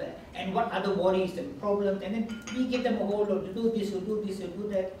circumstances, and what other worries and problems, and then we give them a whole lot to do this, or do this, or do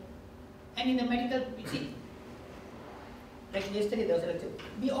that. And in the medical, you see, like yesterday there was a lecture,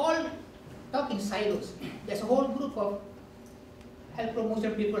 we all talk in silos. There's a whole group of health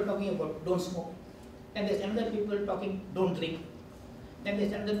promotion people talking about don't smoke. Then there's another people talking don't drink. Then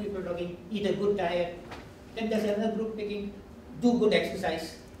there's another people talking eat a good diet. Then there's another group taking do good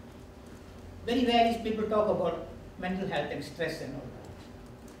exercise. Very rarely people talk about mental health and stress and all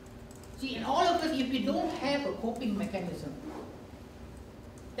that. See, in all of us, if we don't have a coping mechanism,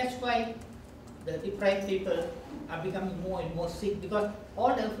 that's why the deprived people are becoming more and more sick, because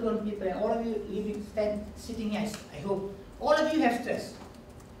all the affluent people and all of you sitting here, I hope, all of you have stress.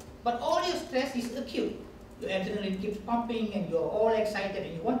 But all your stress is acute. Your adrenaline keeps pumping and you're all excited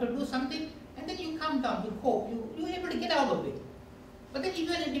and you want to do something, and then you calm down, you cope, you're able to get out of it. But then if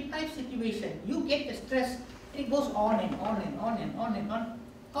you're in a deprived situation, you get the stress and it goes on and on and on and on and on.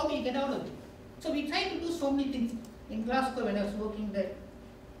 How do you get out of it? So we try to do so many things. In Glasgow, when I was working there,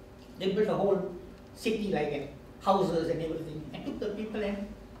 they built a whole city like houses and everything, and took the people and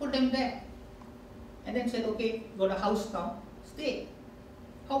put them there. And then said, okay, got a house now, stay.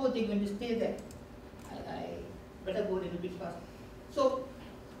 How are they going to stay there? I better go a little bit fast. So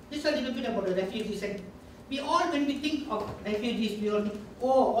this is a little bit about the refugees. And we all, when we think of refugees, we all think,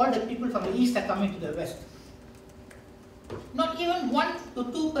 oh, all the people from the east are coming to the west. Not even 1 to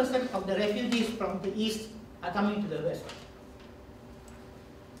 2% of the refugees from the east are coming to the west.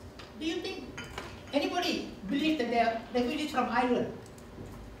 Do you think anybody believes that there are refugees from Ireland?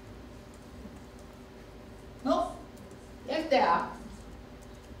 No? Yes, there are.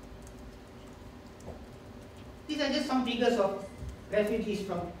 These are just some figures of refugees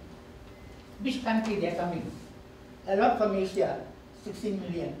from which country they are coming. A lot from Asia, 16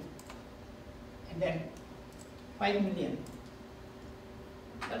 million, and then 5 million.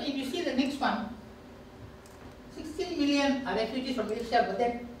 But if you see the next one, 16 million are refugees from Asia, but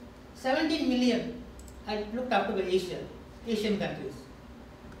then 17 million are looked after by Asian countries.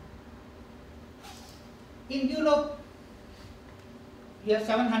 In Europe, we have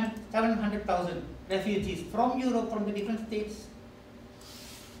 700,000 refugees from Europe, from the different states,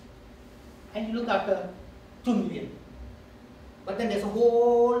 and you look after 2 million. But then there's a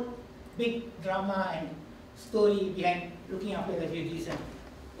whole big drama and story behind looking after refugees, and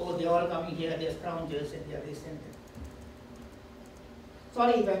oh, they're all coming here, they're scoundrels, and they're this and that.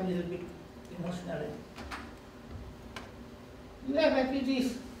 Sorry if I'm a little bit emotional. You have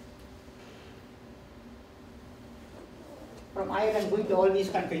refugees from Ireland going to all these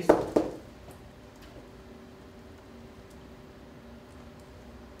countries.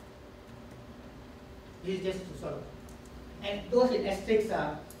 This is just to sort of, and those in asterisks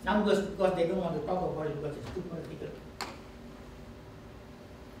are numbers because they don't want to talk about it because it's too political.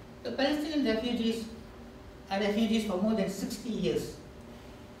 The Palestinian refugees are refugees for more than 60 years.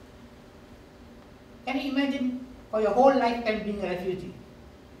 Can you imagine for your whole lifetime being a refugee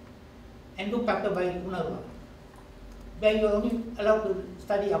and looked after by UNRWA, where you are only allowed to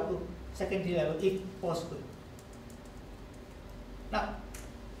study up to secondary level if possible? Now,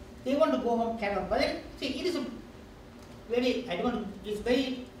 they want to go home, cannot, but then, see, it is a very, it's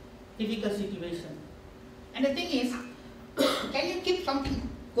very difficult situation. And the thing is, can you keep something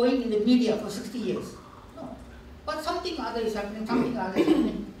going in the media for 60 years? No. But something other is happening, something other is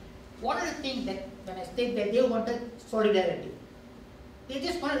happening. One of the things that when I stayed there, they wanted solidarity. They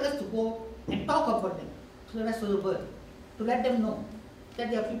just wanted us to go and talk about them to the rest of the world, to let them know that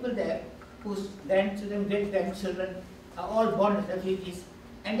there are people there whose grandchildren, great-grandchildren are all born as refugees,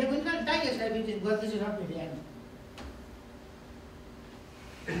 and they will not die as refugees because this is not the end.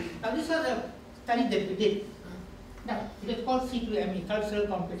 Now, these are the studies that we did. Now, it is called C2ME, Cultural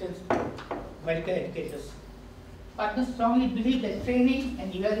Competence Medical Educators. Partners strongly believe that training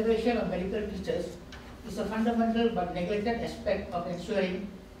and evaluation of medical teachers is a fundamental but neglected aspect of ensuring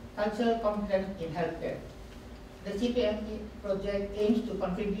cultural competence in healthcare. The C2ME project aims to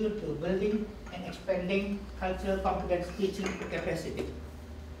contribute to building and expanding cultural competence teaching capacity.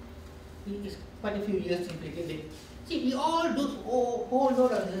 It is quite a few years since we did it. See, we all do a whole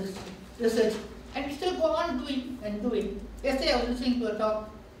load of this research, and we still go on doing and doing. Yesterday I was listening to a talk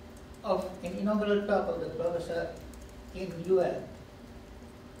of an inaugural talk of the professor in UL.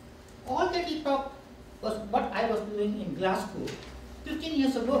 All that he talked was what I was doing in Glasgow 15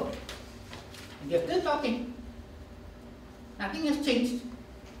 years ago. And we are still talking. Nothing has changed.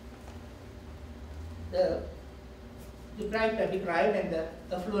 The deprived are deprived and the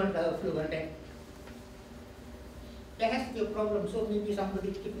affluent are affluent. And there has to be a problem, so maybe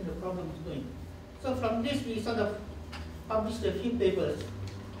somebody keeping the problems going. So from this we sort of published a few papers.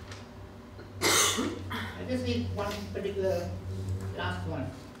 I just read one particular last one.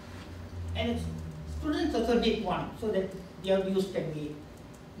 And it's, students also did one so that their views can be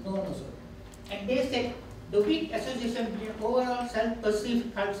known also. And they said the weak association between overall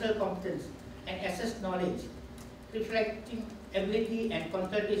self-perceived cultural competence and assessed knowledge, reflecting ability and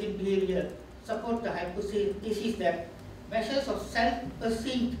consultation behavior, support the hypothesis that measures of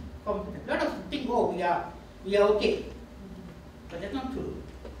self-perceived competence. A lot of think, oh, we are okay, but that's not true.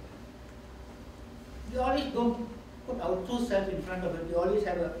 We always don't put our true self in front of it. We always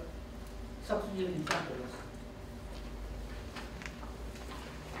have a substitute in front of us.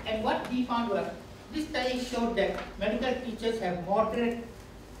 And what we found was, this study showed that medical teachers have moderate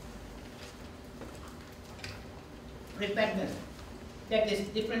preparedness that is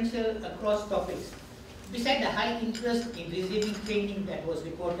differential across topics. Besides the high interest in receiving training that was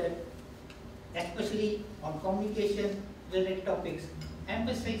reported, especially on communication-related topics,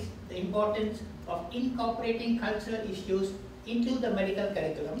 emphasize the importance of incorporating cultural issues into the medical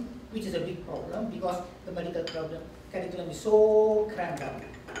curriculum, which is a big problem because the medical curriculum is so crammed up.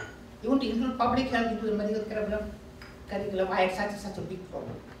 You want to include public health into the medical curriculum, I had such a big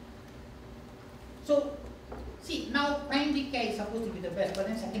problem. So, see, now primary care is supposed to be the best, but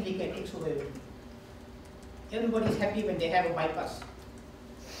then secondary care takes away everything. Everybody is happy when they have a bypass,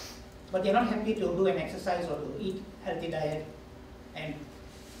 but they're not happy to do an exercise or to eat healthy diet and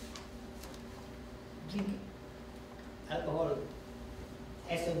drink alcohol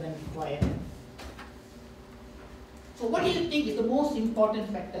as and when required. So what do you think is the most important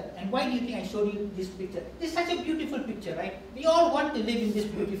factor, and why do you think I showed you this picture? This is such a beautiful picture, right? We all want to live in this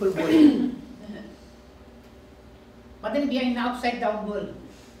beautiful world. But then we are in an upside down world.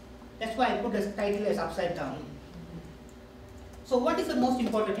 That's why I put the title as upside down. So what is the most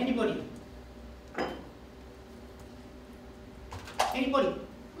important? Anybody? Anybody?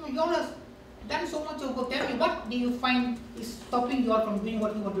 You all have done so much of work. Tell me, what do you find is stopping you all from doing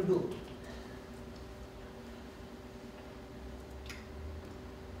what you want to do?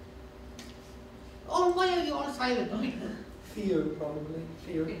 Or why are you all silent? Fear, probably.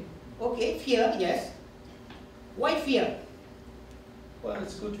 Fear. Okay, fear, yes. Why fear? Well,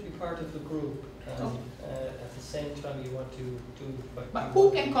 it's good to be part of the group, and at the same time you want to do what But you who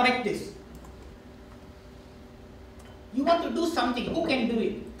want. can correct this? You want to do something, who can do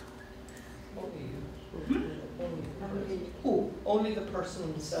it? Only you. Who? Only the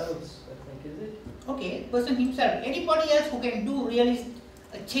person themselves, I think, is it? Okay, person himself. Anybody else who can do really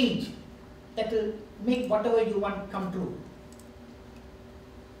a change that will make whatever you want come true.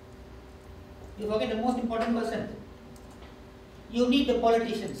 You forget the most important person. You need the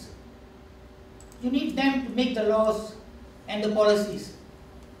politicians. You need them to make the laws and the policies.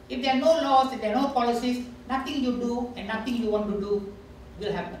 If there are no laws, if there are no policies, nothing you do and nothing you want to do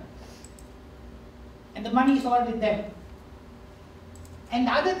will happen. And the money is all with them. And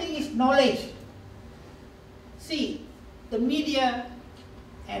the other thing is knowledge. See, the media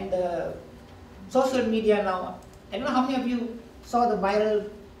and the social media now, I don't know how many of you saw the viral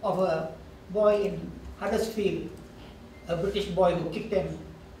of a boy in Huddersfield, a British boy who kicked and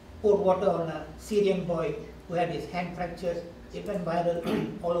poured water on a Syrian boy who had his hand fractured. It went viral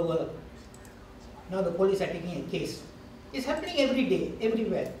all over. Now the police are taking a case. It's happening every day,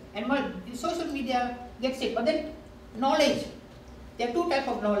 everywhere. And social media gets it. But then knowledge. There are two types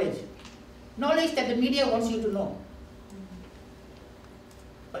of knowledge. Knowledge that the media wants you to know.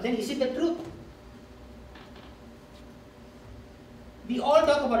 But then is it the truth? We all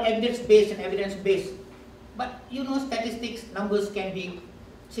talk about evidence-based and evidence-based. But you know, statistics, numbers can be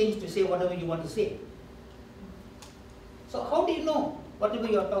changed to say whatever you want to say. So how do you know whatever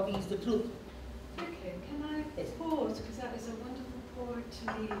you are talking is the truth? Okay, can I pause, because that is a wonderful point to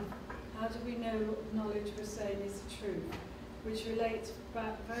leave. How do we know knowledge we're saying is the truth? Which relates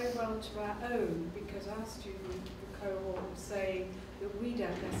back very well to our own, because our student cohort was saying that we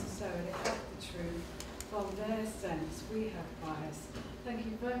don't necessarily have the truth. From their sense, we have bias. Thank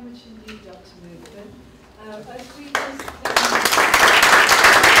you very much indeed, Dr. Movement.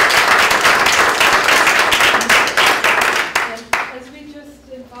 As we just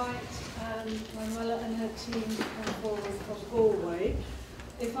invite Manuela and her team to come forward from Galway,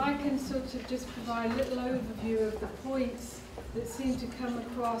 if I can sort of just provide a little overview of the points that seem to come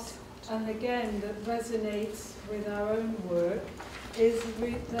across, and again that resonates with our own work, is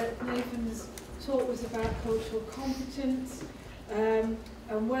that Nathan's talk was about cultural competence, and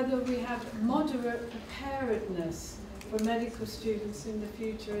whether we have moderate preparedness for medical students in the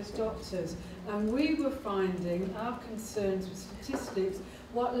future as doctors. And we were finding our concerns with statistics,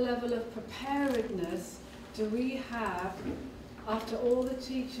 what level of preparedness do we have after all the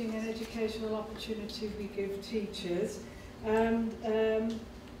teaching and educational opportunity we give teachers.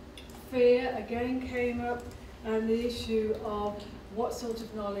 Fear again came up, and the issue of what sort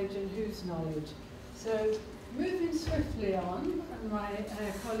of knowledge and whose knowledge. So moving swiftly on, and my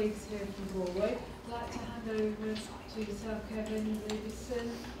colleagues here from Galway, I'd like to hand over to yourself, Kevin, Davison,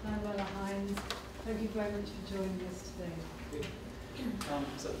 Manuela Heinz. Thank you very much for joining us today.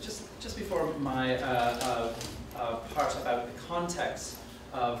 So just before my part about the context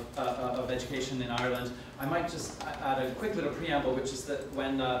of education in Ireland, I might just add a quick little preamble, which is that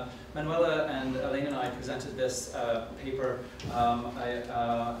when Manuela and Elaine and I presented this paper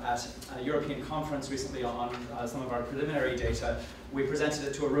at a European conference recently on some of our preliminary data, we presented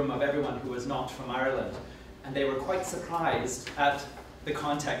it to a room of everyone who was not from Ireland. And they were quite surprised at the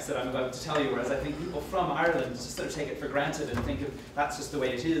context that I'm about to tell you, whereas I think people from Ireland just sort of take it for granted and think of that's just the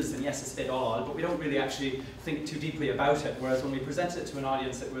way it is, and yes, it's fit all, but we don't really actually think too deeply about it. Whereas when we presented it to an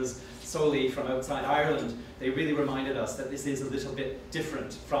audience that was solely from outside Ireland, they really reminded us that this is a little bit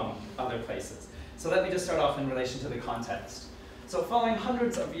different from other places. So let me just start off in relation to the context. So following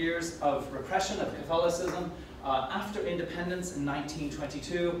hundreds of years of repression of Catholicism, after independence in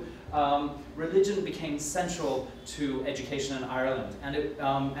 1922, religion became central to education in Ireland, and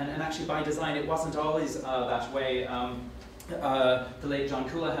actually by design it wasn't always that way. The late John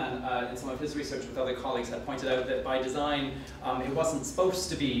Coulihan, in some of his research with other colleagues, had pointed out that by design it wasn't supposed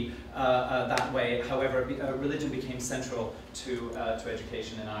to be that way. However, religion became central to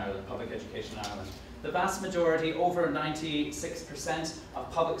education in Ireland, public education in Ireland. The vast majority, over 96%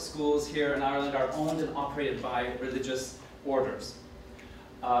 of public schools here in Ireland are owned and operated by religious orders.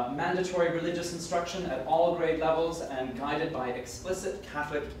 Mandatory religious instruction at all grade levels and guided by explicit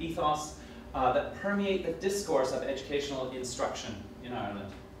Catholic ethos that permeate the discourse of educational instruction in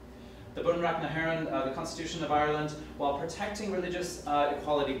Ireland. The Bunrach na hÉireann, the Constitution of Ireland, while protecting religious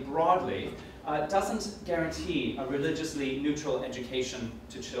equality broadly, doesn't guarantee a religiously neutral education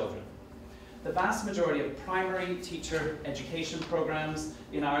to children. The vast majority of primary teacher education programs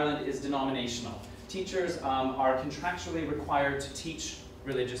in Ireland is denominational. Teachers are contractually required to teach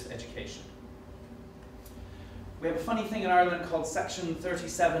religious education. We have a funny thing in Ireland called Section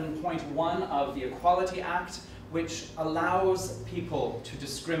 37.1 of the Equality Act, which allows people to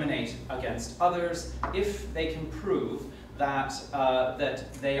discriminate against others if they can prove that,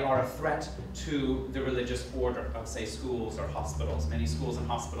 that they are a threat to the religious order of, say, schools or hospitals. Many schools and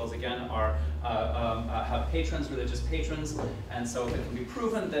hospitals, again, have patrons, religious patrons, and so if it can be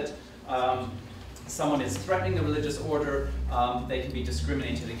proven that someone is threatening the religious order, they can be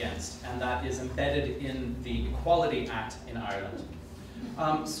discriminated against, and that is embedded in the Equality Act in Ireland.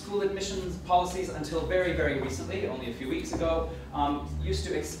 School admissions policies, until very, very recently, only a few weeks ago, used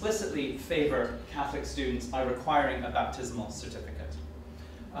to explicitly favor Catholic students by requiring a baptismal certificate.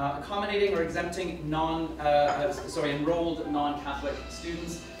 Accommodating or exempting enrolled non-Catholic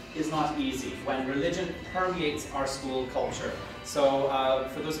students is not easy when religion permeates our school culture. So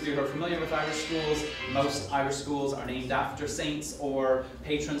for those of you who are familiar with Irish schools, most Irish schools are named after saints or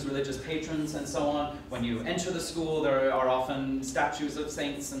patrons, religious patrons, and so on. When you enter the school, there are often statues of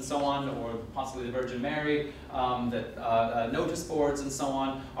saints and so on, or possibly the Virgin Mary. Notice boards and so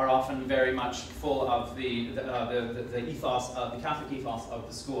on are often very much full of the ethos, the Catholic ethos of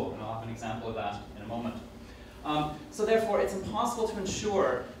the school, and I'll have an example of that in a moment. So therefore, it's impossible to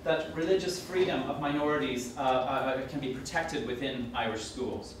ensure that religious freedom of minorities can be protected within Irish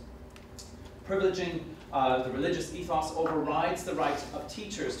schools. Privileging the religious ethos overrides the right of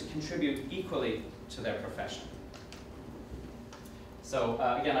teachers to contribute equally to their profession. So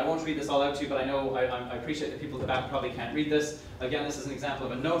again, I won't read this all out to you, but I know I appreciate that people at the back probably can't read this. Again, this is an example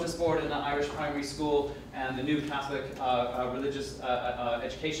of a notice board in an Irish primary school and the new Catholic religious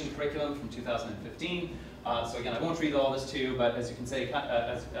education curriculum from 2015. So again, I won't read all this to you, but as you can see,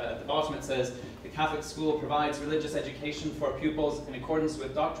 at the bottom it says, the Catholic school provides religious education for pupils in accordance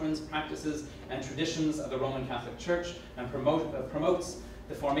with doctrines, practices, and traditions of the Roman Catholic Church, and promotes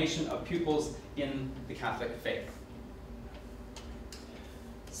the formation of pupils in the Catholic faith.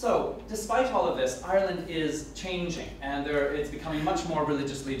 So, despite all of this, Ireland is changing, and it's becoming much more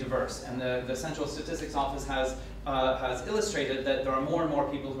religiously diverse. And the Central Statistics Office has illustrated that there are more and more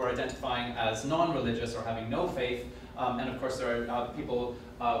people who are identifying as non-religious or having no faith, and of course there are people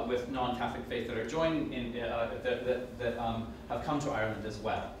with non-Catholic faith that are joining in, that have come to Ireland as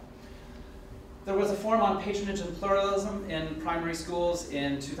well. There was a forum on patronage and pluralism in primary schools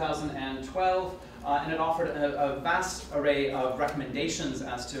in 2012. And it offered a vast array of recommendations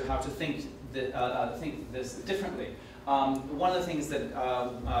as to how to think this differently. One of the things that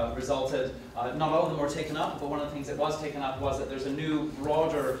resulted, not all of them were taken up, but one of the things that was taken up was that there's a new,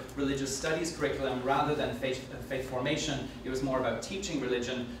 broader religious studies curriculum rather than faith formation. It was more about teaching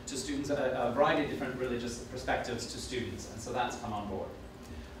religion to students, a variety of different religious perspectives to students, and so that's come on board.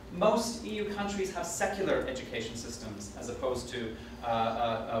 Most EU countries have secular education systems as opposed to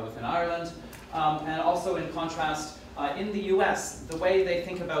within Ireland. And also in contrast, in the US, the way they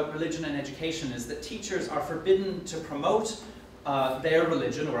think about religion and education is that teachers are forbidden to promote their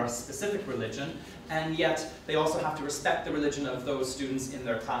religion or a specific religion, and yet they also have to respect the religion of those students in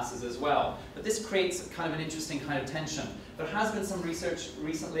their classes as well. But this creates kind of an interesting kind of tension. There has been some research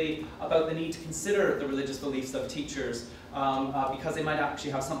recently about the need to consider the religious beliefs of teachers because they might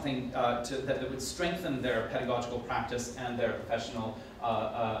actually have something that would strengthen their pedagogical practice and their professional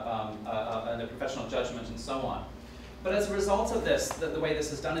judgment and so on. But as a result of this, the way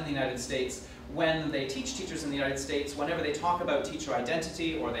this is done in the United States, when they teach teachers in the United States, whenever they talk about teacher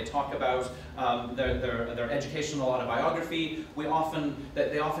identity or they talk about their educational autobiography, they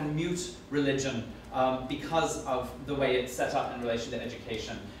often mute religion because of the way it's set up in relation to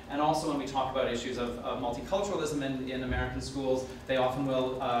education. And also when we talk about issues of multiculturalism in American schools, they often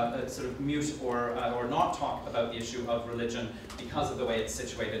will sort of mute or not talk about the issue of religion because of the way it's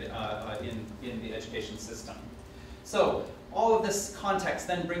situated in the education system. So all of this context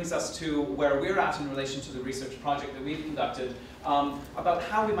then brings us to where we're at in relation to the research project that we've conducted about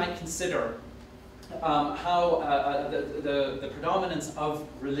how we might consider how the predominance of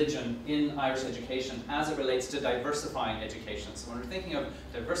religion in Irish education as it relates to diversifying education. So when we're thinking of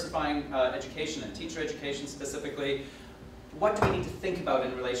diversifying education and teacher education specifically, what do we need to think about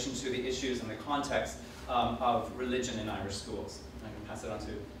in relation to the issues and the context of religion in Irish schools? I can pass it on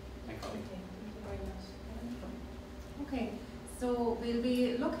to my colleague. Okay, thank you very much. Okay, so we'll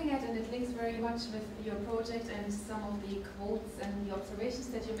be looking at, and it links very much with your project and some of the quotes and the observations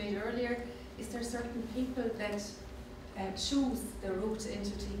that you made earlier. Is there certain people that choose the route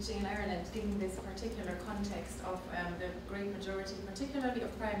into teaching in Ireland, given this particular context of the great majority, particularly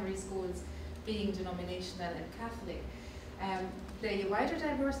of primary schools, being denominational and Catholic? The wider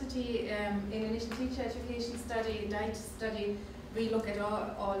diversity in initial teacher education study, DITE study, we look at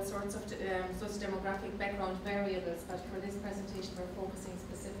all sorts of socio-demographic background variables, but for this presentation we're focusing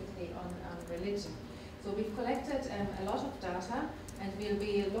specifically on religion. So we've collected a lot of data, and we'll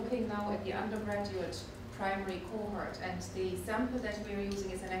be looking now at the undergraduate primary cohort, and the sample that we're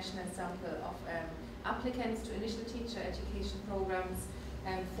using is a national sample of applicants to initial teacher education programs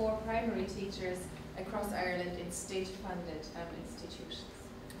for primary teachers across Ireland in state-funded institutions.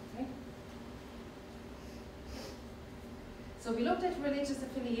 Okay. So we looked at religious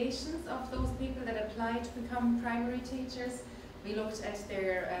affiliations of those people that applied to become primary teachers. We looked at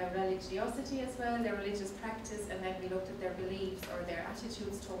their religiosity as well, their religious practice, and then we looked at their beliefs or their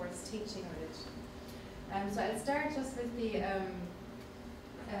attitudes towards teaching religion. So I'll start just with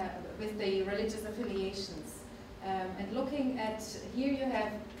the religious affiliations. And looking at, here you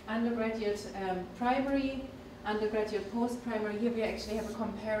have undergraduate primary, undergraduate post-primary. Here we actually have a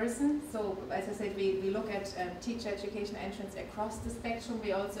comparison. So as I said, we look at teacher education entrance across the spectrum.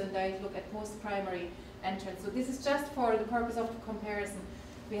 We also look at post-primary entrance. So this is just for the purpose of the comparison.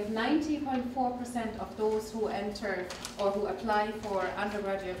 We have 90.4% of those who enter or who apply for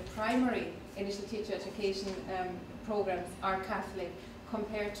undergraduate primary initial teacher education programs are Catholic,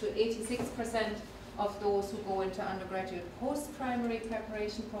 compared to 86% of those who go into undergraduate post-primary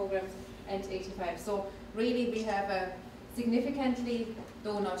preparation programs and 85%. So really we have a significantly,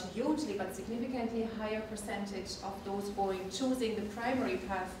 though not hugely, but significantly higher percentage of those choosing the primary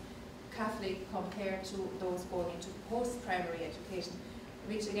path Catholic compared to those going into post-primary education,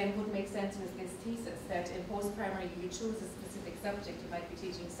 which again would make sense with this thesis that in post-primary you choose a specific subject. You might be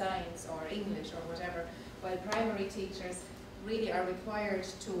teaching science or English or whatever, while primary teachers really are required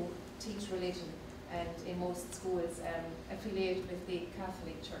to teach religion, and in most schools affiliate with the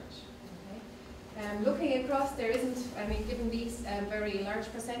Catholic Church. Okay. Looking across, there isn't, I mean, given these very large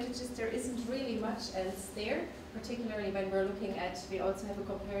percentages, there isn't really much else there, particularly when we're looking at, we also have a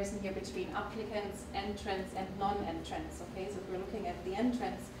comparison here between applicants, entrance, and non-entrance. Okay, so if we're looking at the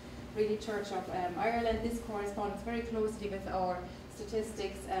entrance, really Church of Ireland, this corresponds very closely with our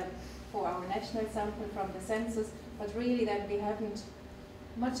statistics for our national sample from the census, but really then we haven't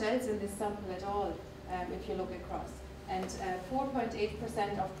much else in this sample at all, if you look across. And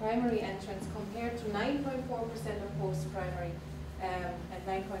 4.8% of primary entrants compared to 9.4% of post-primary, and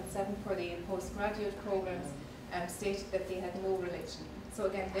 9.7% for the postgraduate programs, stated that they had no religion. So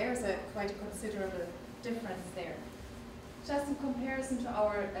again, there's quite a considerable difference there. Just in comparison to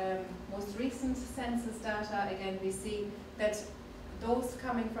our most recent census data, again, we see that those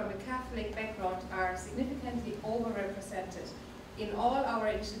coming from a Catholic background are significantly overrepresented in all our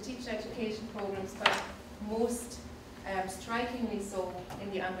initial teacher education programs, but most strikingly so in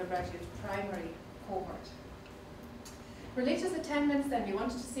the undergraduate primary cohort. Religious attendance, then we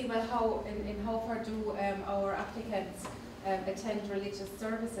wanted to see, well, how far do our applicants attend religious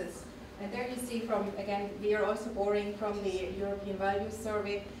services. And there you see from, again, we are also borrowing from the European Values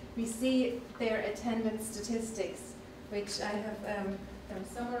Survey, we see their attendance statistics, which I have them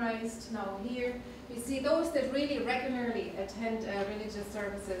summarized now here. We see those that really regularly attend religious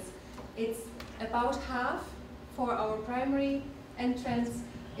services. It's about half for our primary entrance.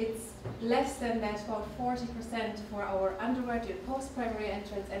 It's less than that, about 40% for our undergraduate post-primary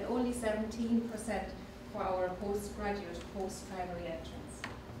entrance, and only 17% for our postgraduate post-primary entrance.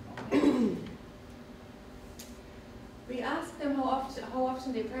 Okay. We asked them how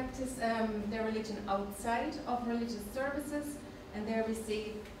often they practice their religion outside of religious services, and there we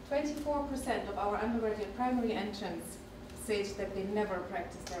see 24% of our undergraduate primary entrants said that they never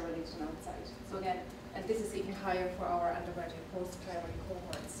practice their religion outside. So again, and this is even higher for our undergraduate post-primary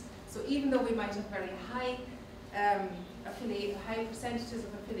cohorts. So even though we might have very high high percentages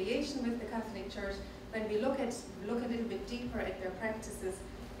of affiliation with the Catholic Church, when we look a little bit deeper at their practices,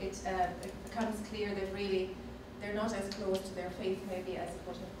 it becomes clear that really they're not as close to their faith maybe as it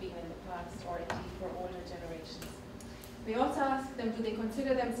would have been in the past, or indeed for older generations. We also asked them, do they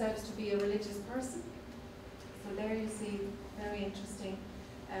consider themselves to be a religious person? So there you see, very interesting,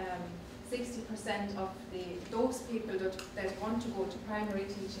 60% of those people that want to go to primary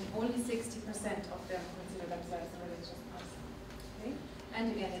teaching, only 60% of them consider themselves a religious person. Okay?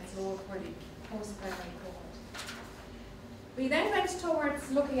 And again, it's lower for the post-primary cohort. We then went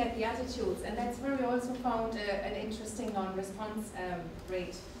towards looking at the attitudes, and that's where we also found an interesting non-response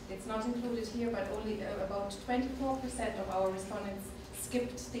rate. It's not included here, but only about 24% of our respondents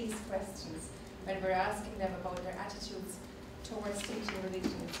skipped these questions when we're asking them about their attitudes towards teaching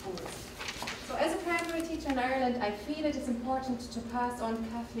religion in schools. So as a primary teacher in Ireland, I feel it is important to pass on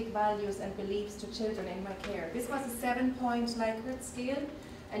Catholic values and beliefs to children in my care. This was a 7-point Likert scale,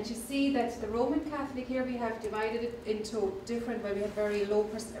 And you see that the Roman Catholic here, we have divided it into different, well, we have very low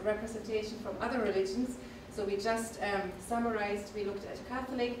representation from other religions. So we just summarized, we looked at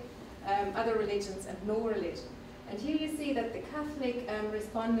Catholic, other religions and no religion. And here you see that the Catholic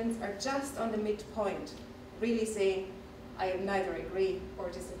respondents are just on the midpoint, really saying, I neither agree or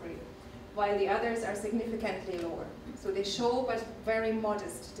disagree, while the others are significantly lower. So they show but very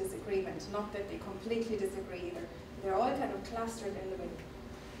modest disagreement, not that they completely disagree either. They're all kind of clustered in the middle.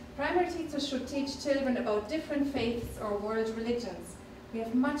 Primary teachers should teach children about different faiths or world religions. We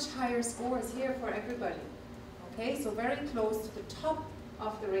have much higher scores here for everybody. Okay, so very close to the top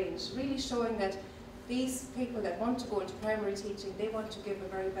of the range, really showing that these people that want to go into primary teaching, they want to give a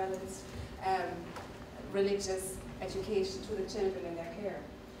very balanced religious education to the children in their care.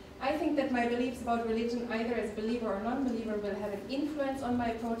 I think that my beliefs about religion, either as a believer or non-believer, will have an influence on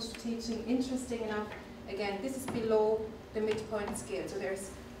my approach to teaching. Interesting enough, again, this is below the midpoint scale, so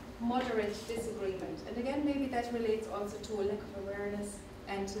there's moderate disagreement. And again, maybe that relates also to a lack of awareness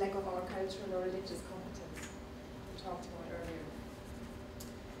and lack of our cultural or religious competence we talked about earlier.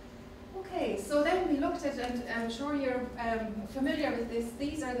 Okay, so then we looked at, and I'm sure you're familiar with this,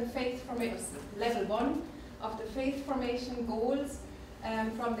 these are the faith formation, level 1 of the faith formation goals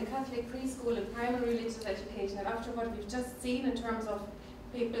from the Catholic preschool and primary religious education. And after what we've just seen in terms of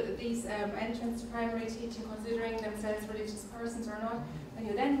people, these entrants to primary teaching considering themselves religious persons or not, and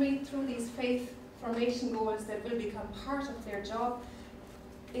you then read through these faith formation goals that will become part of their job,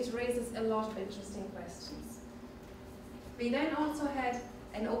 it raises a lot of interesting questions. We then also had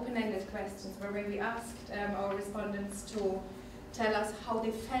an open-ended questions where we asked our respondents to tell us how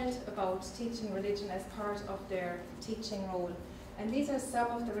they felt about teaching religion as part of their teaching role. And these are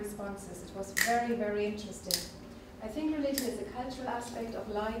some of the responses. It was very, very interesting. I think religion is a cultural aspect of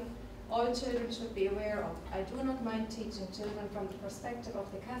life all children should be aware of. I do not mind teaching children from the perspective of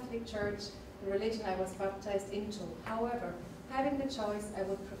the Catholic Church, the religion I was baptized into. However, having the choice, I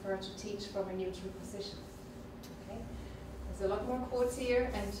would prefer to teach from a neutral position. Okay? There's a lot more quotes here,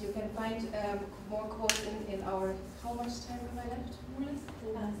 and you can find more quotes in our, how much time have I left?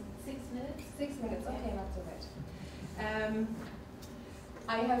 6 minutes. 6 minutes, okay, not so bad.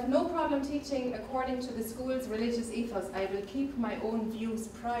 I have no problem teaching according to the school's religious ethos. I will keep my own views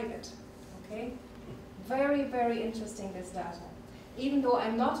private. Okay? Very, very interesting, this data. Even though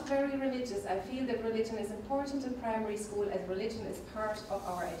I'm not very religious, I feel that religion is important in primary school, as religion is part of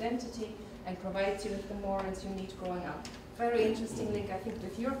our identity and provides you with the morals you need growing up. Very interesting link, I think,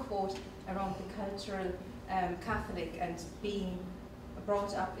 with your quote around the cultural Catholic and being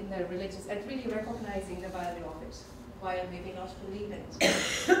brought up in the religious and really recognizing the value of it, while maybe not believing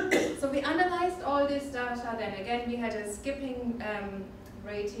it. So we analyzed all this data, then again we had a skipping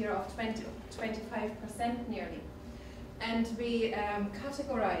rate here of 25% nearly. And we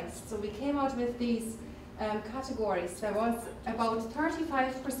categorized, so we came out with these categories. There was about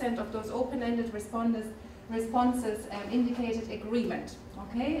 35% of those open-ended responses indicated agreement,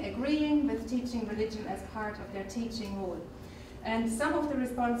 okay? Agreeing with teaching religion as part of their teaching role. And some of the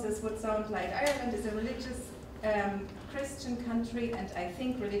responses would sound like, Ireland is a religious Christian country, and I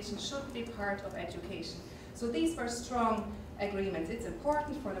think religion should be part of education. So these were strong agreements. It's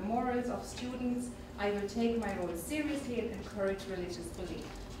important for the morals of students. I will take my role seriously and encourage religious belief.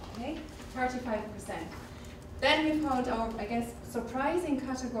 Okay, 35%. Then we found our, I guess, surprising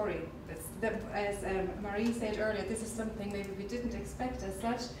category. As Marie said earlier, this is something maybe we didn't expect as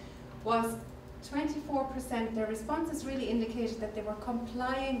such, was 24%. Their responses really indicated that they were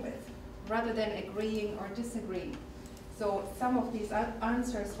complying with, rather than agreeing or disagreeing. So some of these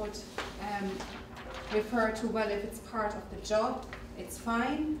answers would refer to, well, if it's part of the job, it's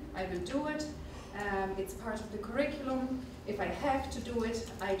fine, I will do it. It's part of the curriculum. If I have to do it,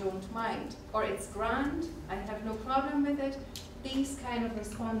 I don't mind. Or it's grand, I have no problem with it. These kind of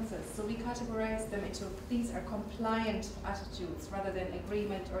responses. So we categorize them into, these are compliant attitudes rather than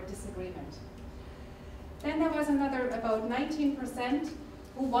agreement or disagreement. Then there was another, about 19%,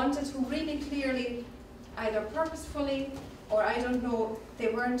 who really clearly, either purposefully or I don't know, they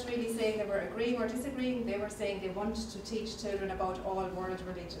weren't really saying they were agreeing or disagreeing, they were saying they wanted to teach children about all world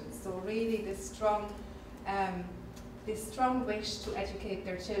religions. So really this strong wish to educate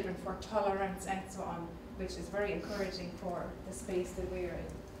their children for tolerance and so on, which is very encouraging for the space that we're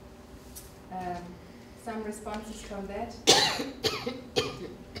in. Some responses from that.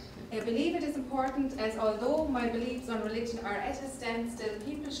 I believe it is important, as although my beliefs on religion are at a standstill,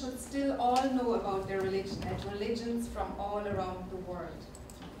 people should still all know about their religion and religions from all around the world.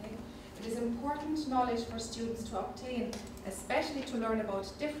 Okay? It is important knowledge for students to obtain, especially to learn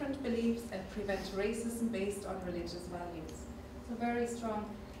about different beliefs and prevent racism based on religious values. So very strong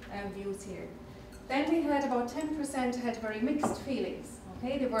views here. Then we had about 10% had very mixed feelings.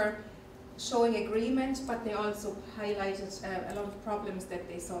 Okay, they were showing agreement, but they also highlighted a lot of problems that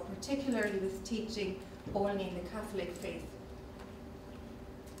they saw, particularly with teaching only in the Catholic faith.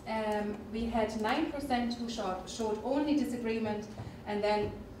 We had 9% who showed only disagreement, and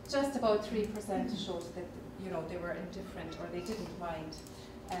then just about 3% showed that they were indifferent or they didn't mind.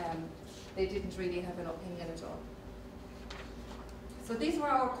 They didn't really have an opinion at all. So these were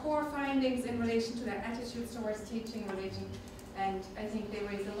our core findings in relation to their attitudes towards teaching religion, and I think they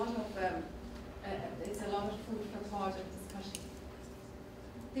raise a lot of it's a lot of food for thought and discussion.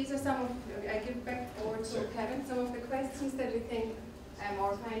 These are some of, I give back over to Kevin, some of the questions that we think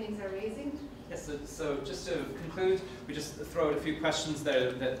our findings are raising. Yes, so just to conclude, we just throw out a few questions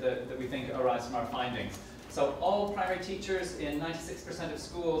there that we think arise from our findings. So all primary teachers in 96% of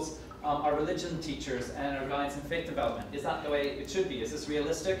schools are religion teachers and are guides in faith development. Is that the way it should be? Is this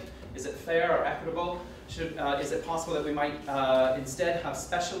realistic? Is it fair or equitable? Is it possible that we might instead have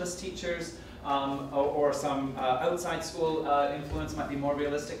specialist teachers or some outside school influence might be more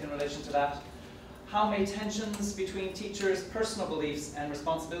realistic in relation to that? How may tensions between teachers' personal beliefs and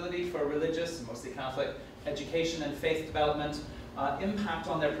responsibility for religious, mostly Catholic, education and faith development impact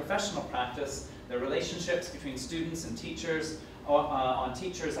on their professional practice, their relationships between students and teachers, on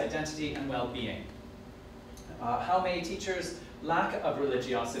teachers' identity and well-being? How may teachers' lack of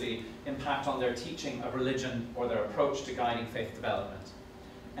religiosity impact on their teaching of religion or their approach to guiding faith development?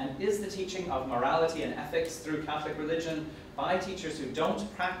 And is the teaching of morality and ethics through Catholic religion by teachers who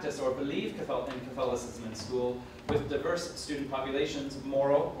don't practice or believe in Catholicism in school with diverse student populations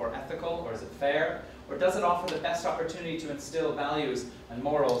moral or ethical, or is it fair? Or does it offer the best opportunity to instill values and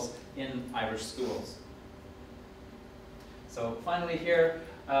morals in Irish schools? So finally here,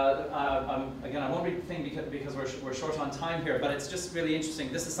 again, I won't read the thing because we're short on time here, but it's just really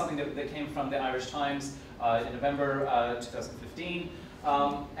interesting. This is something that came from the Irish Times in November 2015.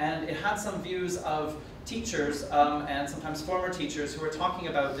 And it had some views of teachers and sometimes former teachers who were talking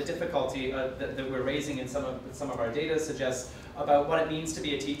about the difficulty that we're raising in some of our data suggests about what it means to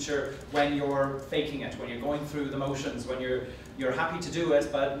be a teacher when you're faking it, when you're going through the motions, when you're happy to do it,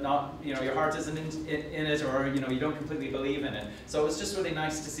 but not, your heart isn't in it, or you don't completely believe in it. So it's just really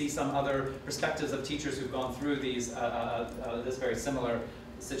nice to see some other perspectives of teachers who've gone through these this very similar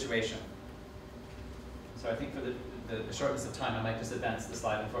situation. So I think for the shortness of time, I might just advance the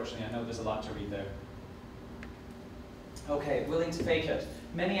slide. Unfortunately, I know there's a lot to read there. Okay, willing to fake it.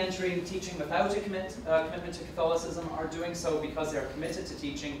 Many entering teaching without a commitment to Catholicism are doing so because they are committed to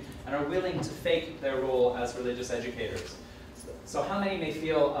teaching and are willing to fake their role as religious educators. So how many may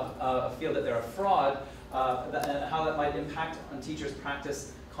feel that they're a fraud, and how that might impact on teachers'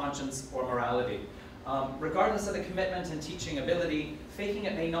 practice, conscience, or morality? Regardless of the commitment and teaching ability, faking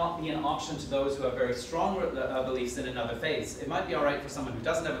it may not be an option to those who have very strong beliefs in another faith. It might be all right for someone who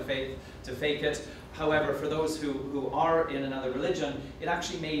doesn't have a faith to fake it. However, for those who are in another religion, it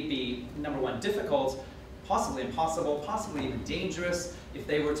actually may be, number one, difficult, possibly impossible, possibly even dangerous if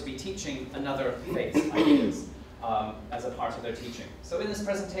they were to be teaching another faith ideas as a part of their teaching. So in this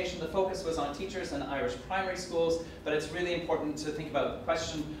presentation, the focus was on teachers in Irish primary schools, but it's really important to think about the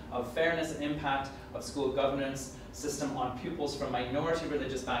question of fairness and impact of school governance system on pupils from minority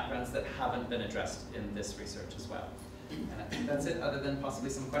religious backgrounds that haven't been addressed in this research as well. And I think that's it, other than possibly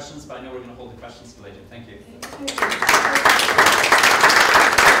some questions, but I know we're going to hold the questions for later. Thank you.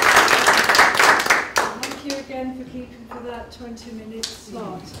 Thank you again for keeping for that 20-minute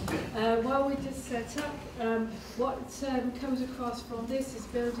slot. While we just set up, what comes across from this is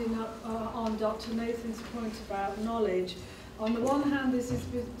building up on Dr. Nathan's point about knowledge. On the one hand, this is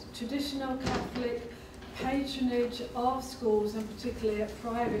with traditional Catholic patronage of schools, and particularly at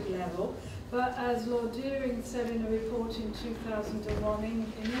private level. But as Lord Deering said in a report in 2001 in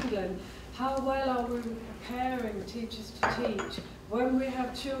England, how well are we preparing teachers to teach when we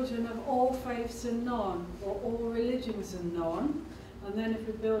have children of all faiths and none, or all religions and none? And then if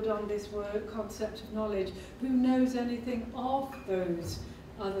we build on this word concept of knowledge, who knows anything of those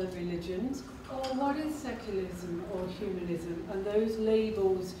other religions? Or what is secularism or humanism? And those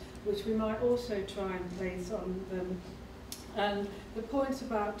labels which we might also try and place on them. And the points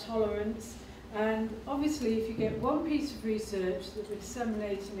about tolerance, and obviously if you get one piece of research that we're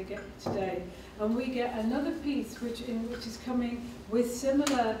disseminating again today, and we get another piece which is coming with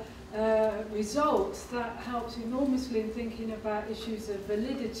similar results, that helps enormously in thinking about issues of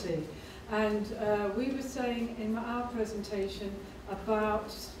validity. And we were saying in our presentation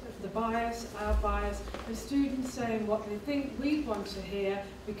about the bias, our bias, the students saying what they think we want to hear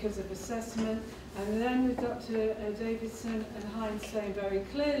because of assessment, And then with Dr. Davison and Heinz saying very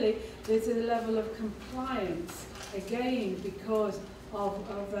clearly, there's a level of compliance, again, because of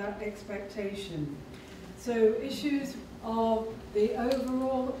that expectation. So issues of the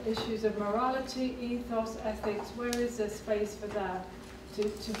overall issues of morality, ethos, ethics, where is there space for that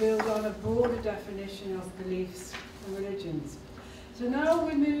to build on a broader definition of beliefs and religions? So now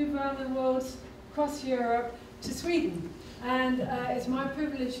we move around the world, across Europe, to Sweden. And it's my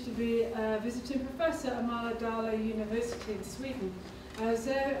privilege to be a visiting professor at Mälardalen University in Sweden. I was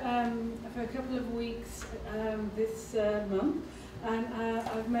there for a couple of weeks this month, and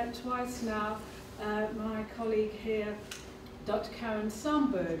I've met twice now my colleague here, Dr. Karin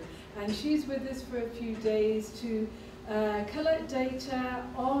Sandberg, and she's with us for a few days to collect data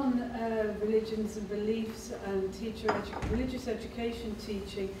on religions and beliefs and religious education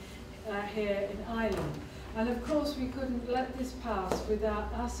teaching here in Ireland. And of course we couldn't let this pass without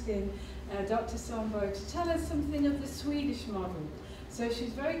asking Dr. Sandberg to tell us something of the Swedish model. So she's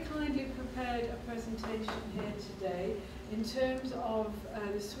very kindly prepared a presentation here today in terms of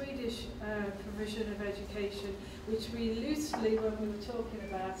the Swedish provision of education, which we loosely, when we were talking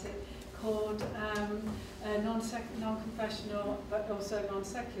about it, called non-confessional but also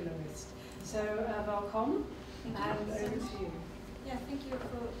non-secularist. So welcome, and over to you. Yeah, thank you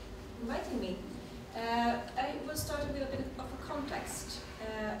for inviting me. I will start with a bit of a context,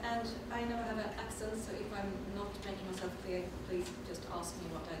 and I know I have an accent, so if I'm not making myself clear, please just ask me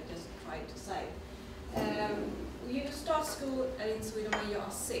what I just tried to say. You start school in Sweden when you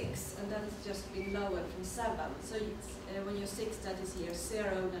are 6, and that has just been lowered from 7. So when you're 6, that is year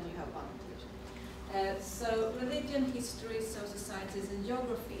 0, then you have 1 teacher. So religion, history, social sciences, and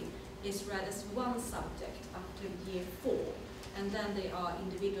geography is read as one subject up to year 4, and then they are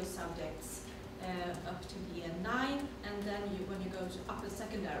individual subjects up to year 9, and then when you go to upper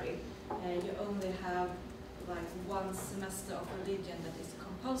secondary, you only have like 1 semester of religion that is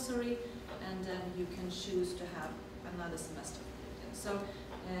compulsory, and then you can choose to have another semester of religion. So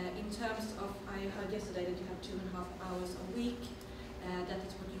in terms of, I heard yesterday that you have 2.5 hours a week. That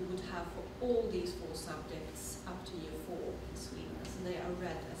is what you would have for all these 4 subjects up to year 4 in Sweden. So they are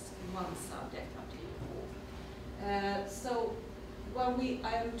read as 1 subject up to year 4. So when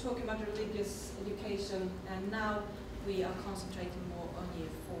I am talking about religious education, and now we are concentrating more on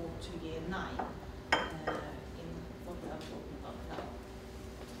year 4 to year 9 in what we are talking about now.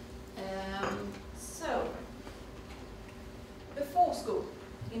 So before school,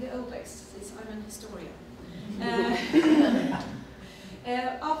 in the old days, since I'm an historian,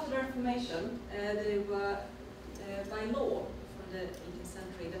 after the Reformation, they were by law from the 18th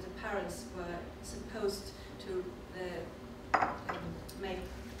century that the parents were supposed to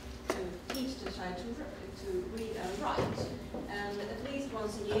teach the child to read and write, and at least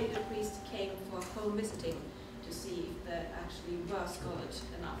once a year the priest came for home visiting to see if they actually were scholarly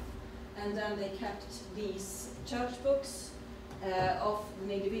enough. And then they kept these church books of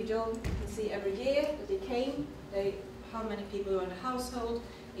an individual. You can see every year that they came, how many people were in the household,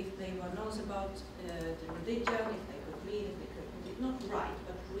 if they were knows about the religion, if they could read, if they did not write,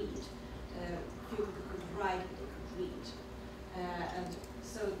 but read. Few people could write, but they could read. And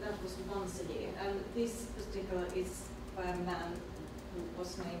so that was once a year. And this particular is by a man who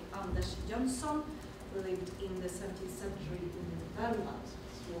was named Jonsson, who lived in the 17th century in Värmland,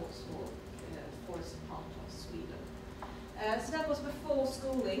 small forest part of Sweden. So that was before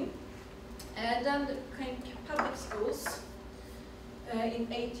schooling. Then came public schools in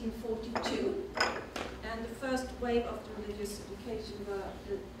 1842, and the first wave of the religious education were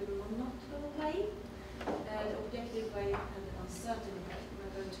the monotone way, the objective way, and the uncertain way.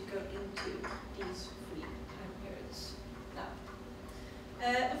 We're going to go into these 3 time periods now.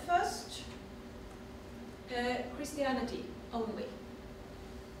 The first, Christianity only,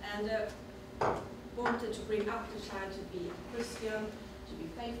 and wanted to bring up the child to be a Christian, to be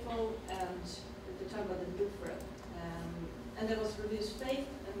faithful, and the term was the Lutheran. And there was religious faith,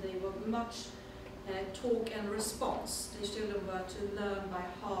 and they were much talk and response. The children were to learn by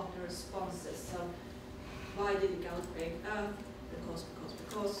heart the responses. So why did God create earth? Because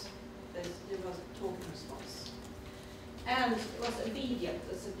there was a talk and response. And it was obedient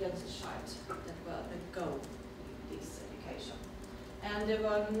as against the child that were the goal in this education. And there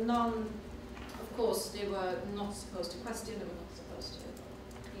were of course, they were not supposed to question, they were not supposed to,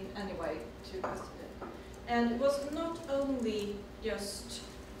 in any way, to question it. And it was not only just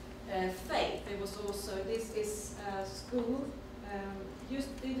faith, it was also, this is school,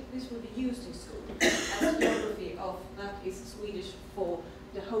 this will be used in school as geography of, that is Swedish for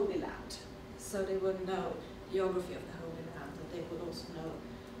the Holy Land. So they would know geography of the Holy Land, and they would also know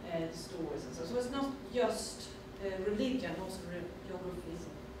stories and so. So it's not just religion, also geography is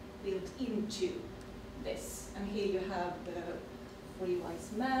built into this. And here you have the three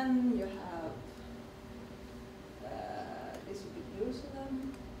wise men, you have this would be Jerusalem,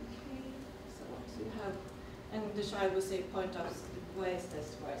 okay, so you have, and the child will say, point out, where is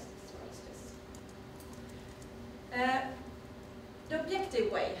this, where is this, where is this? The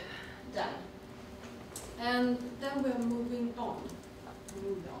objective way, then. And then we're moving on.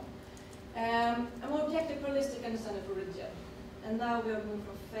 A more objective, pluralistic understanding of religion. And now we are moving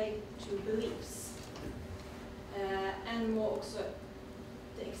from faith to beliefs. And more also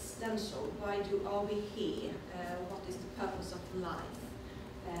the existential. Why are we here? What is the purpose of life?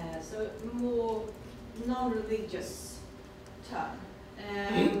 So more non-religious term.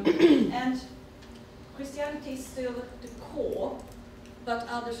 And Christianity is still the core, but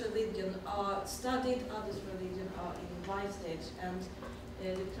other religions are studied, other religions are invited, and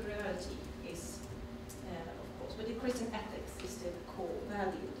the plurality is, of course, but the Christian ethics is still the core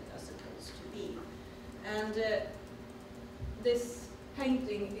value that are supposed to be. And this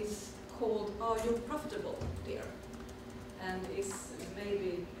painting is called "Are You Profitable, Dear?" and is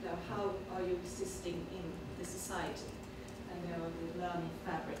maybe how are you existing in the society, and the learning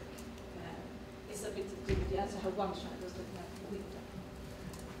fabric. It's a bit difficult. Yes, I have one child who's looking at the window.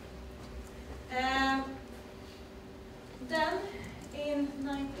 Then, in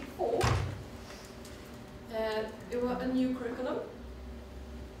 '94, there was a new curriculum,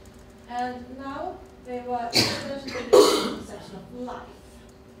 and now they were conception of life,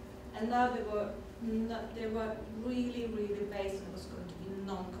 and now they were really based on what's going to be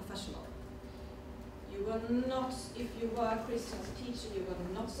non-confessional. You were not, if you were a Christian teacher, you were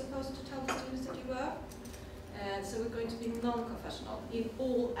not supposed to tell the students that you were. So we're going to be non-confessional in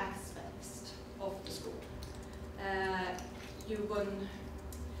all aspects of the school. You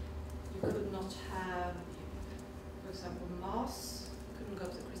could not have, for example, mass. You couldn't go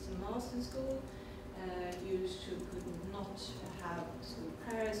to Christian mass in school. You could not have school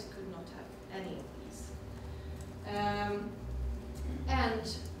prayers. You could not have any of these. And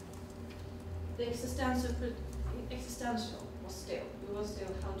the existential was still. We were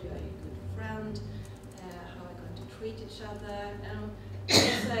still, how do I be a good friend? How are we going to treat each other? And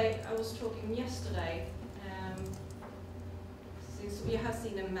I was talking yesterday. Since we have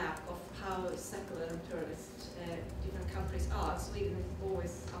seen a map of how secular and pluralist different countries are, Sweden is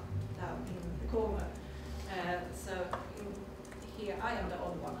always up, down in the corner. So here I am the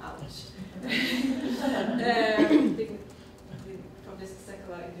odd one out. From this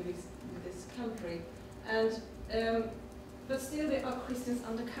secular into this country, and but still there are Christians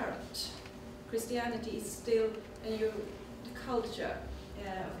undercurrent. Christianity is still the culture.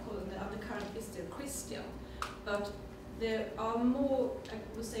 Of course, the undercurrent is still Christian, but there are more, I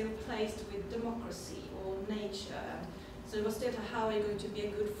would say, replaced with democracy or nature. So it was still how are you going to be a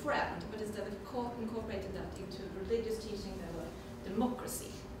good friend, but instead of incorporated that into religious teaching, there were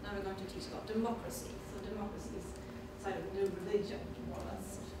democracy. Now we're going to teach about democracy. So democracy is side of new religion, more or less.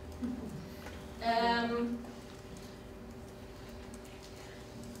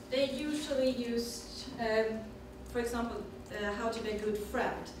 They usually used, for example, how to be a good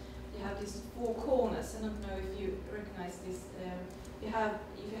friend. You have these four corners. I don't know if you recognize this. If you have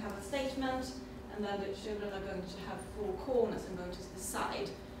a statement, and then the children are going to have four corners and going to decide.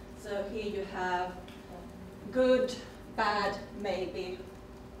 So here you have good, bad, maybe,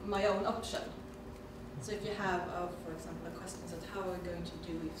 my own option. So if you have, for example, a question that how are we going to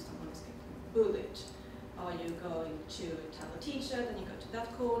do if someone is getting bullied? Are you going to tell the teacher, then you go to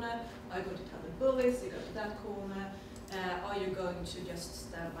that corner? Are you going to tell the bullies, you go to that corner? Are you going to just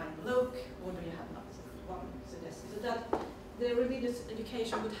stand by and look, or do you have one suggestion? So that the religious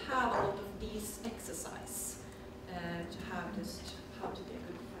education would have a lot of these exercises to have just how to be a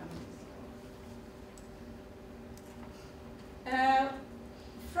good friend.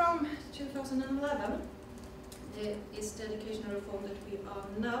 From 2011, there is the educational reform that we are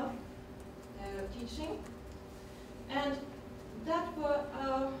now teaching, and that was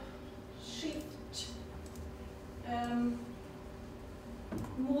a shift.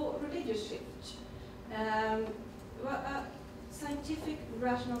 More religious shift, a scientific,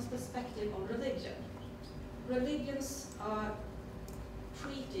 rational perspective on religion. Religions are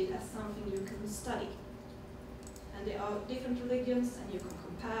treated as something you can study, and there are different religions, and you can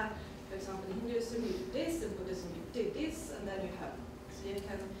compare. For example, in Hinduism you do this, in Buddhism you did this, and then you have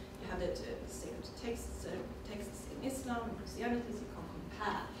the sacred texts in Islam and Christianity, so you can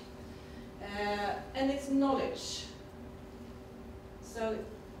compare. And it's knowledge. So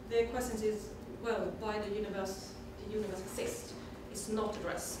the question is, well, why the universe exists? is not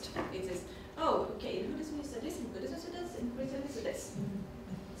addressed. It is, oh, okay, in Buddhism you said this, in Buddhism you said this, in Christianity you said this.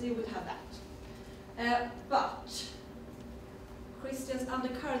 So you would have that. But Christians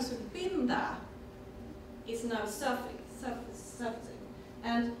undercurrents who've been there is now surfacing.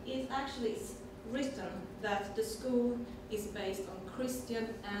 And it's actually written that the school is based on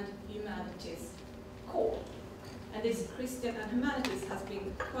Christian and humanities core. And this Christian and humanities has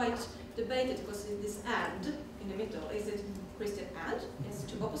been quite debated because it's this and in the middle. Is it Christian and as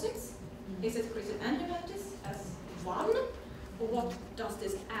two opposites? Is it Christian and humanities as one? Or what does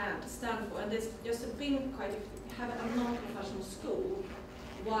this and stand for? And there's just been quite, if you have a non-confessional school,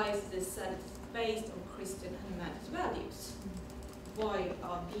 why is this said it's based on Christian and humanities values? Why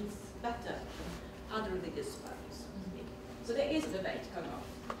are these better than other religious values? So there is a debate going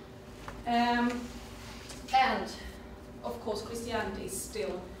on. And of course Christianity is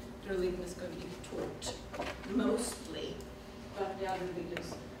still the religion that's going to be taught mostly, but the other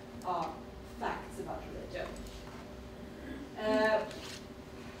religions are facts about religion.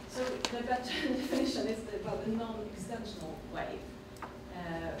 So the better definition is about the non-extensional way.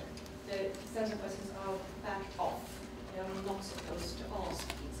 The extension questions are backed off. They are not supposed to ask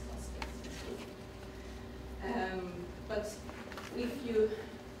these questions. But if you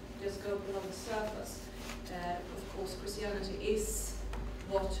just go below the surface, of course Christianity is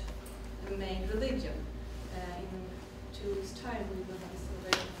what the main religion. In 2 weeks' time we will have a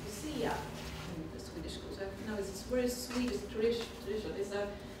celebration of Lucia in the Swedish schools. No, it's a very Swedish tradition. It's a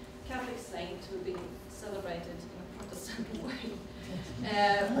Catholic saint who has been celebrated in a Protestant way.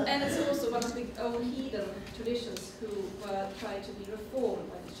 And it's also one of the old heathen traditions who were tried to be reformed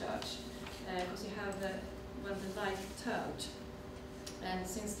by the church. Because you have when the light turned. And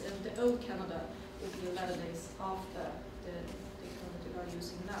since the old Canada will be 11 days after the calendar we are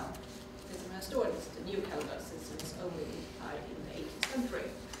using now, there's an historians, the new calendar, since it was only in the 18th century.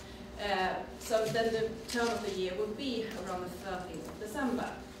 So then the turn of the year will be around the 13th of December,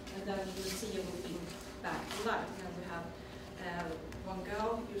 and then Lucia will be back to life. And we have one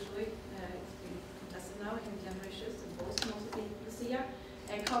girl, usually, it's been contested now in generations, and boys can also be Lucia,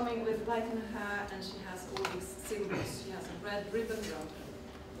 coming with light in her hair, and she has all these symbols. She has a red ribbon around her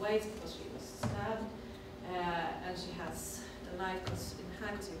waist because she was stabbed, and she has the light in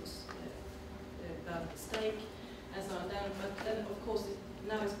her because it was burned at the stake, and so on. But then, of course,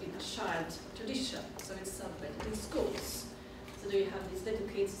 now it's been a child tradition, so it's celebrated in schools. So do you have these little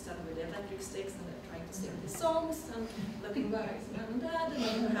kids standing with their electric sticks and they're trying to sing these songs and looking back and dad, and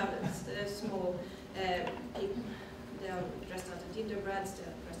then you have small people. They are dressed as gingerbreads, they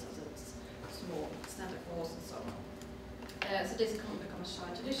are dressed as small Santa Claus and so on. So this can become a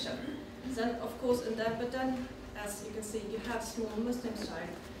child tradition. Then, of course, but then, as you can see, you have small Muslim child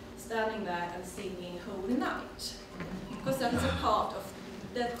standing there and singing Holy Night, because that is a part of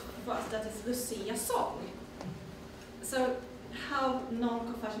that. For us, that is Lucia song. So, how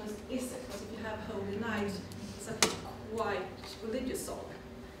non-confessionalist is it? Because if you have Holy Night, it's a quite religious song.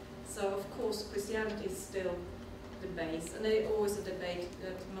 So, of course, Christianity is still the base, and there is always a debate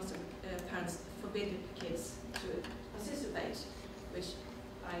that most parents forbid kids to participate, which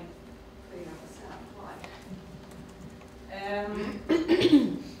I really understand why.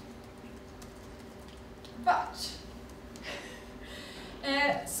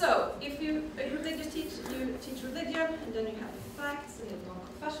 So if you teach religion, and then you have the facts and the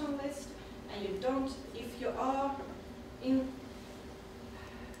non-confessionalist, and you don't, if you are in,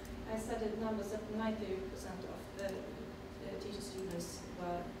 I said the numbers that 90% of the teacher students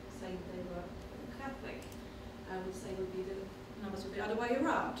were saying they were Catholic. I would say the numbers would be the other way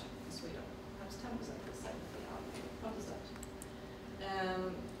around in Sweden. Perhaps 10% would say that they are Protestant.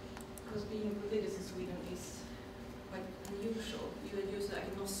 Because being religious in Sweden is quite unusual. You are usually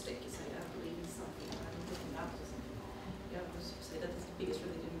agnostic. You say, I believe in something, I don't believe in that or something. You have to say that is the biggest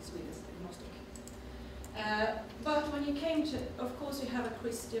religion in Sweden is agnostic. But when you came to, of course, you have a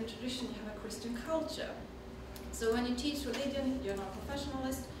Christian tradition, you have a Christian culture. So when you teach religion, you're not a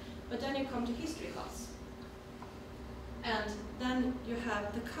professionalist, but then you come to history class. And then you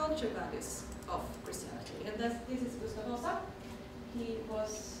have the culture values of Christianity. And this is Gustav Vasa. He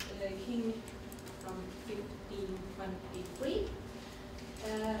was king from 1523,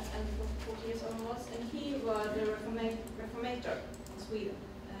 and for 40 years onwards, and he was the reformator in Sweden.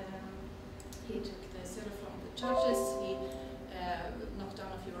 He took the silver from the churches, he knocked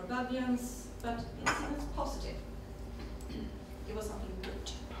down a few rebellions, but it seems positive. It was something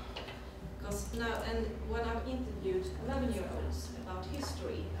good. Because now, and when I've interviewed 11-year-olds about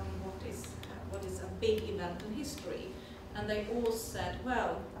history and what is a big event in history, and they all said,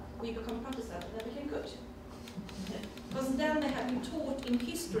 well, we become Protestant and then became good. Because then they have been taught in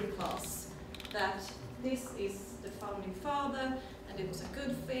history class that this is the founding father, and it was a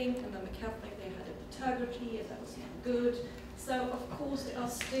good thing, and then the Catholic, they had a integrity, and that was not good. So, of course, there are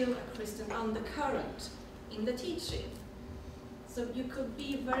still a Christian undercurrent in the teaching. So you could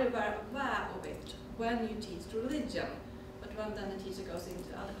be very, very aware of it when you teach religion. But when then the teacher goes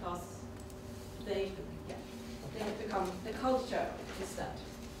into other class, they become the culture instead.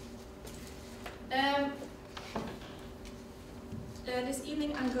 This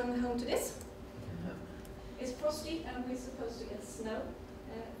evening I'm going home to this. It's frosty and we're supposed to get snow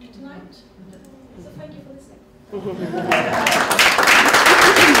tonight. So thank you for listening.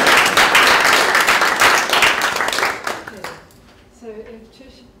 Okay. So if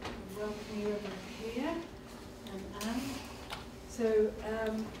Trish, welcome you over here, and Anne. So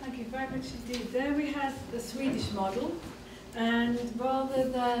thank you very much indeed. There we have the Swedish model, and rather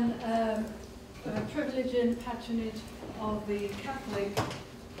than privilege and patronage of the Catholic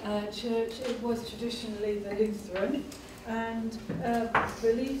Church, it was traditionally the Lutheran, and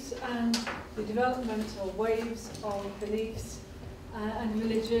beliefs and the developmental waves of beliefs and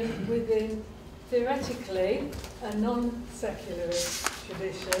religion within, theoretically, a non-secularist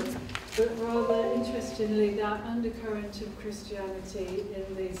tradition, but rather interestingly that undercurrent of Christianity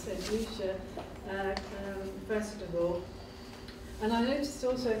in the St. Lucia festival. And I noticed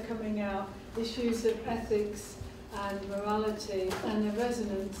also coming out issues of ethics and morality and a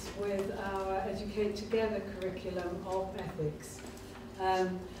resonance with our Educate Together curriculum of ethics.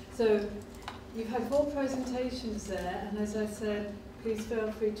 So you've had 4 presentations there, and as I said, please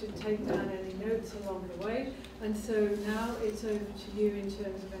feel free to take down any notes along the way. And so now it's over to you in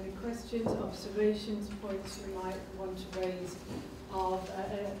terms of any questions, observations, points you might want to raise of,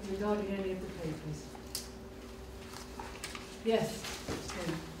 regarding any of the papers. Yes.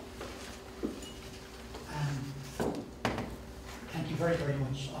 Thank you very, very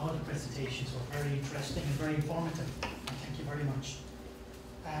much. All the presentations were very interesting and very informative. Thank you very much.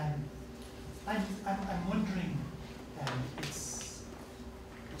 I'm wondering, it's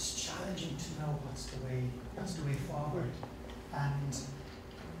challenging to know what's the way forward, and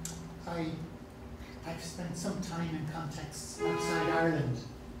I've spent some time in contexts outside Ireland,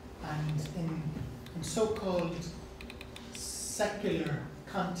 and in so-called secular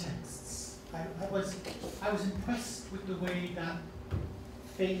contexts, I was impressed with the way that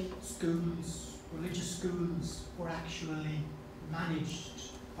faith schools, religious schools were actually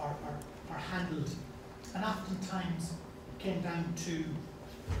managed or handled, and oftentimes it came down to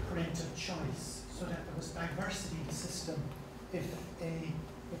parental choice, so that there was diversity in the system. If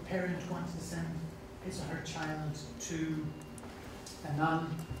a parent wanted to send his or her child to a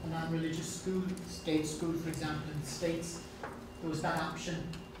non-religious school, state school, for example, in the States, there was that option.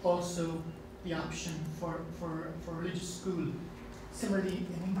 Also, the option for religious school. Similarly,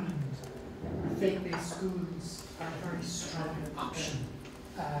 in England, faith-based schools are a very strong option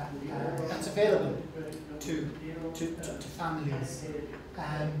that's available to families.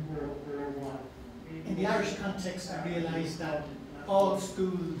 In the Irish context, I realised that all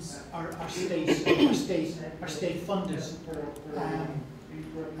schools are state funded,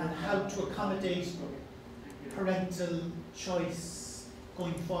 and how to accommodate parental choice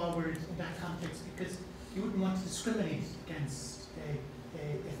going forward in that context, because you wouldn't want to discriminate against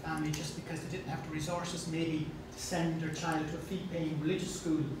a family just because they didn't have the resources maybe to send their child to a fee-paying religious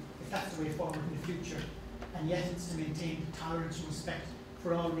school, if that's the way forward in the future. And yet it's to maintain tolerance and respect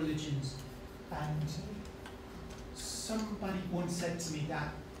for all religions. And somebody once said to me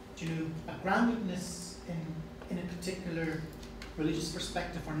that, you know, a groundedness in a particular religious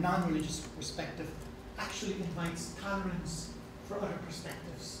perspective or non-religious perspective actually invites tolerance for other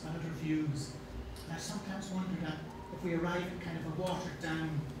perspectives and other views. And I sometimes wonder that if we arrive at kind of a watered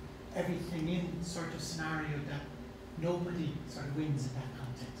down, everything in sort of scenario, that nobody sort of wins in that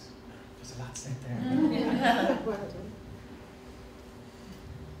context. There's a lot said there. Well done.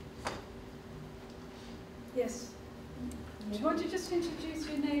 Yes. Do you want to just introduce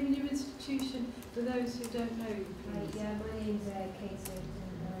your name and your institution for those who don't know you, please? Yeah, my name's Kate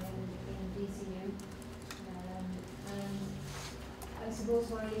Sandberg, and I'm in DCU. And I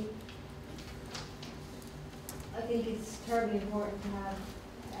suppose I think it's terribly important to have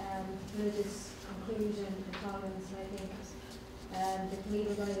religious inclusion and tolerance, and I think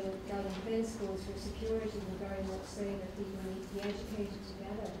the Limerick Galway Plain Schools for security will very much say that people need to be educated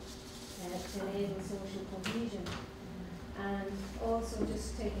together to enable social cohesion. And also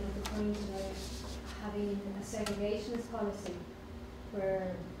just taking up the point about having a segregationist policy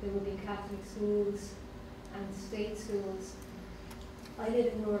where there will be Catholic schools and state schools. I live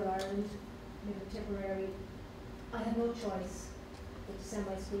in Northern Ireland, live in Tipperary, I have no choice but to send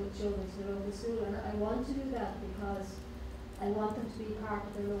my children to the local school, and I want to do that because I want them to be part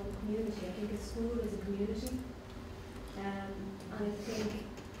of their local community. I think a school is a community, and I think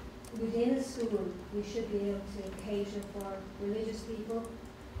within a school we should be able to cater for religious people,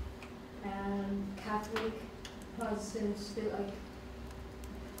 Catholic, Protestant, like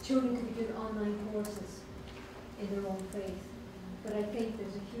children can be doing online courses in their own faith. But I think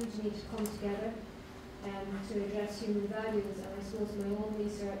there's a huge need to come together to address human values, and I suppose my own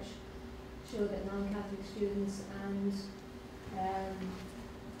research showed that non-Catholic students and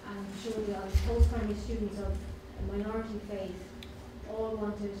showed that post-primary students of a minority faith all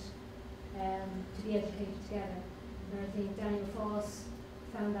wanted to be educated together. And I think Daniel Foss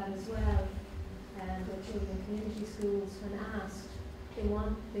found that as well. The children in community schools, when asked, they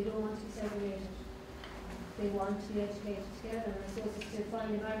don't want to be segregated. They want to be educated together. And I suppose it's to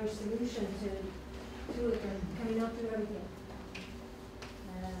find an Irish solution to it. And can we not do everything?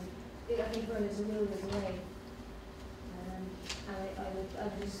 I think where there's a will, there's a way. And I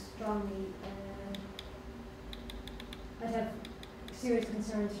would just strongly, I'd have serious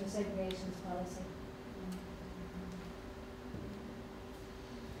concerns for segregation policy.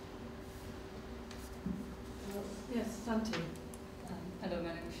 Yes, Santi. Hello, my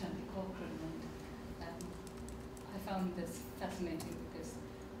name is Shannon Consortium, and I found this fascinating because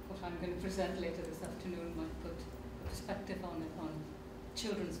what I'm going to present later this afternoon might put a perspective on it, on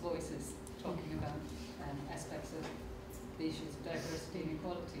children's voices, talking about aspects of the issues of diversity and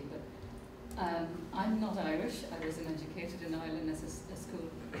equality. But I'm not Irish. I wasn't educated in Ireland as a school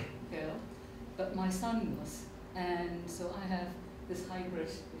girl, but my son was, and so I have this hybrid,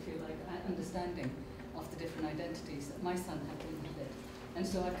 if you like, understanding of the different identities that my son had to inhabit. And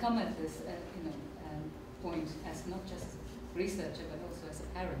so I come at this point as not just a researcher, but also as a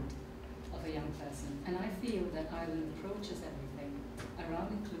parent of a young person. And I feel that Ireland approaches everything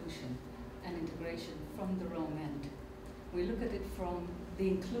around inclusion and integration from the wrong end. We look at it from the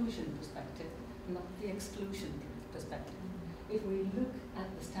inclusion perspective, not the exclusion perspective. If we look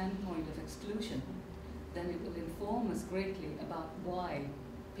at the standpoint of exclusion, then it will inform us greatly about why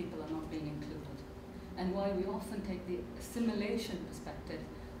people are not being included, and why we often take the assimilation perspective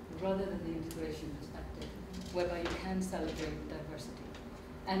rather than the integration perspective, whereby you can celebrate diversity.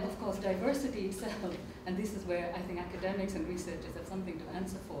 And of course, diversity itself, and this is where I think academics and researchers have something to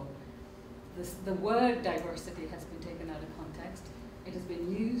answer for, the word diversity has been taken out of context. It has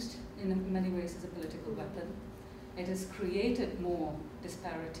been used in many ways as a political weapon. It has created more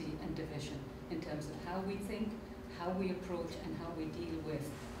disparity and division in terms of how we think, how we approach, and how we deal with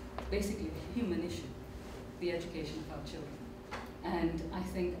basically the human issue, the education of our children. And I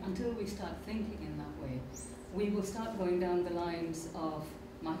think until we start thinking in that way, we will start going down the lines of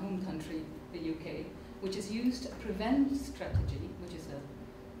my home country, the UK, which has used a prevent strategy, which is a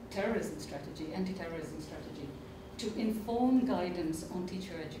terrorism strategy, anti-terrorism strategy, to inform guidance on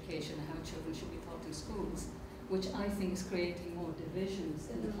teacher education and how children should be taught in schools, which I think is creating more divisions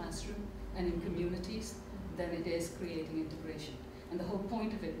in the classroom and in communities than it is creating integration. And the whole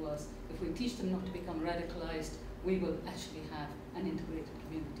point of it was, if we teach them not to become radicalized, we will actually have an integrated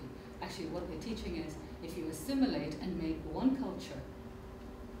community. Actually, what we're teaching is, if you assimilate and make one culture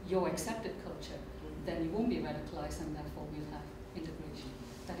your accepted culture, then you won't be radicalized, and therefore we'll have integration.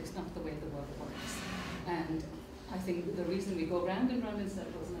 That is not the way the world works. And I think the reason we go round and round in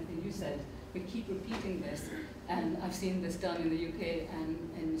circles, and I think you said, we keep repeating this, and I've seen this done in the UK and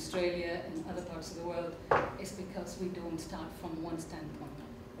in Australia and other parts of the world, is because we don't start from one standpoint.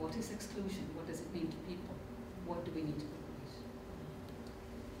 What is exclusion? What does it mean to people? What do we need to propose?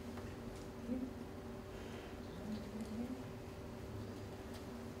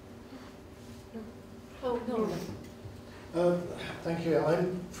 Oh, no. Thank you.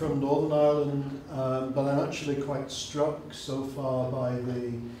 I'm from Northern Ireland, but I'm actually quite struck so far by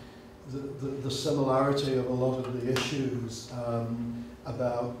the similarity of a lot of the issues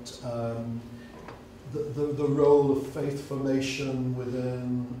about the role of faith formation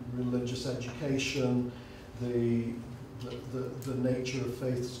within religious education, the nature of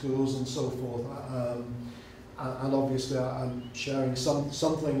faith schools and so forth. And obviously I'm sharing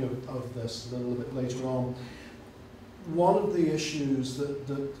something of this a little bit later on. One of the issues that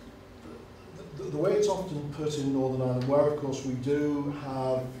the way it's often put in Northern Ireland, where of course we do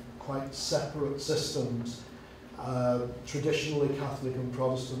have quite separate systems, traditionally Catholic and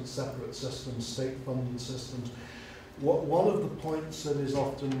Protestant separate systems, state-funded systems. One of the points that is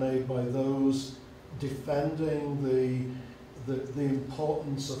often made by those defending the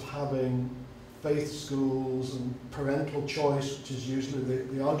importance of having faith schools and parental choice, which is usually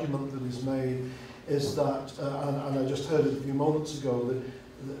the argument that is made, is that, and I just heard it a few moments ago,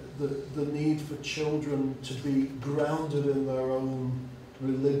 that the need for children to be grounded in their own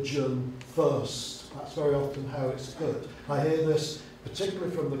religion first. That's very often how it's put. I hear this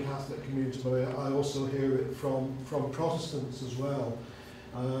particularly from the Catholic community, but I also hear it from Protestants as well,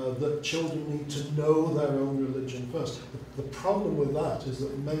 that children need to know their own religion first. The problem with that is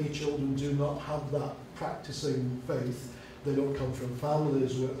that many children do not have that practicing faith. They don't come from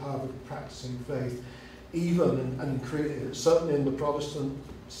families that have a practicing faith, even and certainly in the Protestant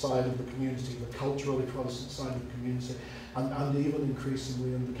side of the community, the culturally Protestant side of the community, and even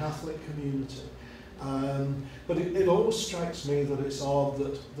increasingly in the Catholic community. But it always strikes me that it's odd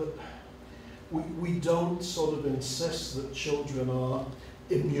that we don't sort of insist that children are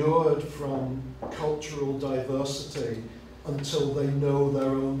immured from cultural diversity until they know their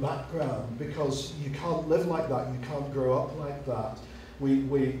own background, because you can't live like that, you can't grow up like that. We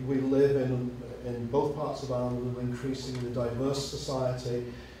live in both parts of Ireland an increasingly diverse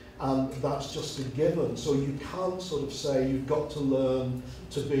society, and that's just a given. So you can't sort of say you've got to learn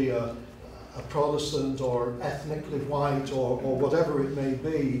to be a Protestant or ethnically white or whatever it may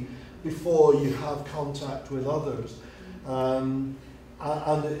be before you have contact with others. And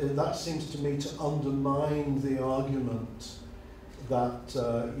that seems to me to undermine the argument that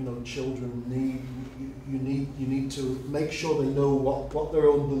children you need to make sure they know what their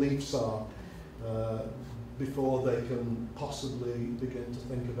own beliefs are before they can possibly begin to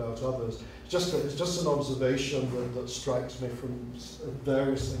think about others. It's just an observation that strikes me from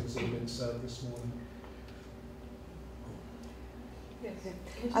various things that have been said this morning.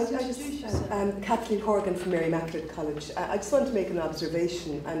 Kathleen Horgan from Mälardalen College. I just want to make an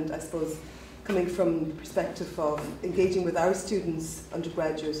observation, and I suppose coming from the perspective of engaging with our students,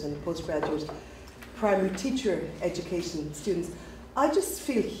 undergraduate and postgraduate, primary teacher education students, I just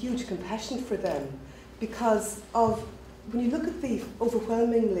feel huge compassion for them, because of when you look at the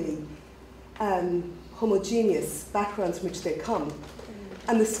overwhelmingly homogeneous backgrounds from which they come,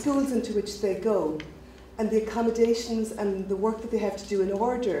 and the schools into which they go, and the accommodations and the work that they have to do in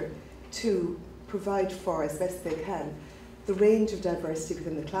order to provide for, as best they can, the range of diversity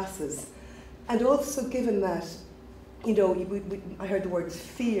within the classes. And also given that, I heard the word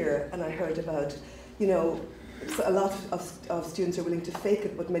fear, and I heard about, so a lot of students are willing to fake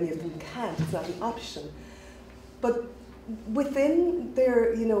it, but many of them can't. It's not an option. But within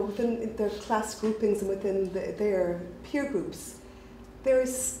their, within their class groupings and within their peer groups,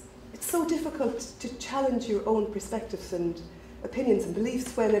 it's so difficult to challenge your own perspectives and opinions and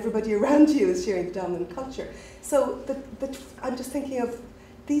beliefs when everybody around you is sharing the dominant culture. So I'm just thinking of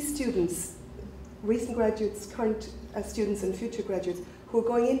these students, recent graduates, current students and future graduates, who are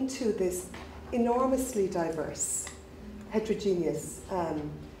going into this enormously diverse, heterogeneous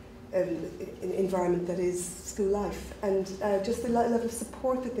environment that is school life, and just the level of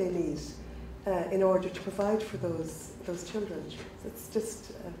support that they need in order to provide for those children. It's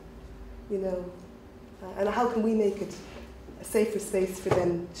just, and how can we make it a safer space for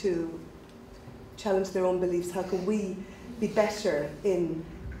them to challenge their own beliefs? How can we be better in,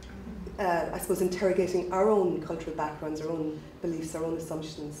 I suppose, interrogating our own cultural backgrounds, our own beliefs, our own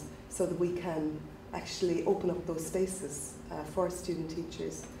assumptions, so that we can actually open up those spaces for student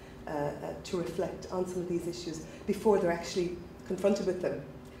teachers to reflect on some of these issues before they're actually confronted with them,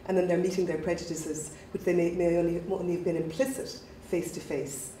 and then they're meeting their prejudices, which they may only have been implicit face to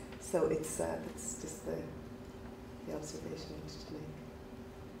face. So it's just the observation I wanted to make.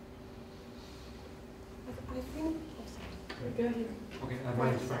 I think. Go ahead. Okay, my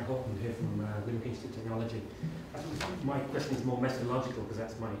name is Frank Horton here from Limerick Institute of Technology. My question is more methodological because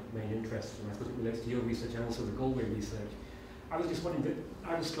that's my main interest, and I suppose it relates to your research and also the Galway research. I was just wondering,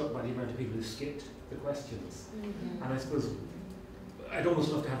 I was struck by the amount of people who skipped the questions. Mm-hmm. And I suppose I'd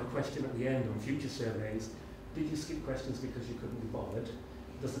almost love to have a question at the end on future surveys. Did you skip questions because you couldn't be bothered?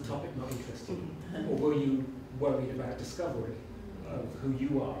 Does the topic not interest you? Or were you worried about discovery of who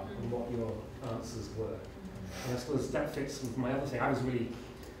you are and what your answers were? And I suppose that fits with my other thing.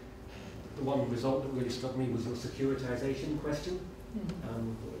 The one result that really struck me was your securitization question.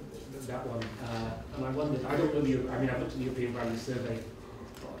 That one. And I wondered, I don't know I've looked at the European Value Survey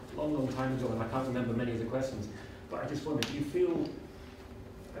a long, long time ago, and I can't remember many of the questions. But I just wondered, do you feel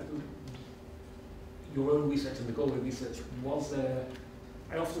your own research and the Galway research, was there,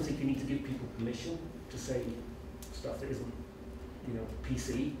 I often think you need to give people permission to say stuff that isn't,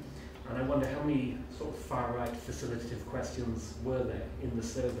 PC. And I wonder how many sort of far-right facilitative questions were there in the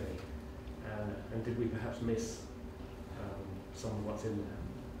survey, and did we perhaps miss some of what's in there?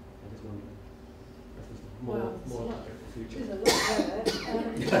 I just wonder. more about the future. There's a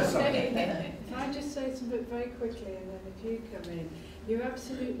lot there. Can I just say something very quickly, and then if you come in. You're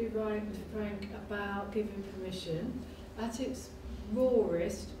absolutely right, Frank, about giving permission. At its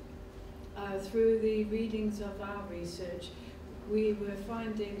rawest, through the readings of our research, we were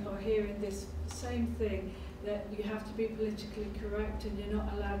finding or hearing this same thing, that you have to be politically correct and you're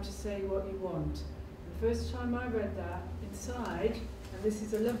not allowed to say what you want. The first time I read that inside, and this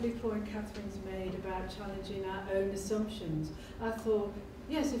is a lovely point Catherine's made about challenging our own assumptions, I thought,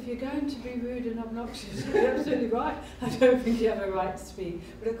 yes, if you're going to be rude and obnoxious, you're absolutely right. I don't think you have a right to speak.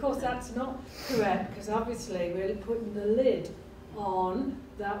 But of course that's not correct, because obviously we're putting the lid on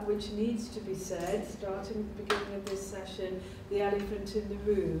that which needs to be said, starting at the beginning of this session, the elephant in the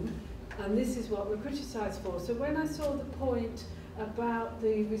room, and this is what we're criticised for. So when I saw the point about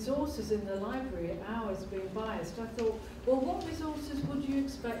the resources in the library, ours being biased, I thought, well, what resources would you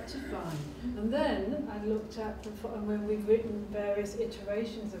expect to find? And then I looked at, and when we've written various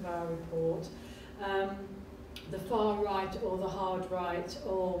iterations of our report, the far right or the hard right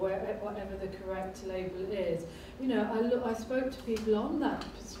or whatever the correct label is, you know, I spoke to people on that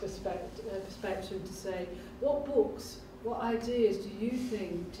spectrum to say, what books, what ideas do you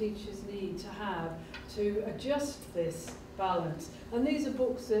think teachers need to have to adjust this balance? And these are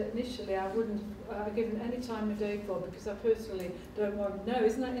books that initially I wouldn't have given any time of day for, because I personally don't want to know.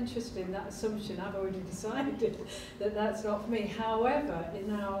 Isn't that interesting, that assumption? I've already decided that that's not for me. However, in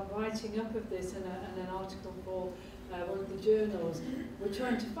our writing up of this and an article for one of the journals, we're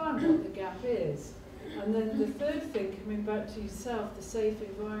trying to find what the gap is. And then the third thing, coming back to yourself, the safe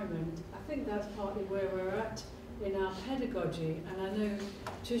environment, I think that's partly where we're at in our pedagogy, and I know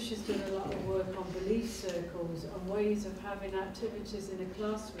Patricia's done a lot of work on belief circles, on ways of having activities in a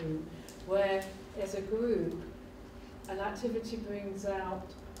classroom where, as a group, an activity brings out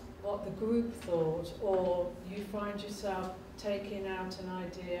what the group thought, or you find yourself taking out an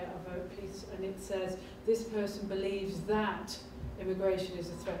idea of a piece and it says, this person believes that immigration is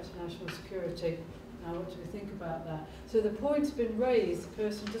a threat to national security. Now what do we think about that? So the point's been raised, the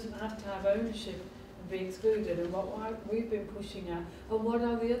person doesn't have to have ownership and be excluded, and what we've been pushing at, and what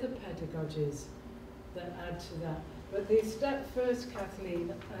are the other pedagogies that add to that? But the step first,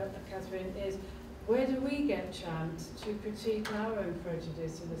 Catherine, is where do we get chance to critique our own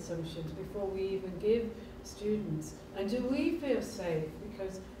prejudice and assumptions before we even give students? And do we feel safe?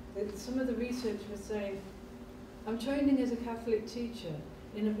 Because some of the research was saying, I'm training as a Catholic teacher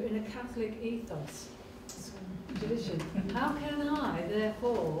in a Catholic ethos tradition. How can I,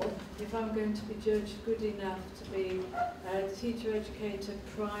 therefore, if I'm going to be judged good enough to be a teacher, educator,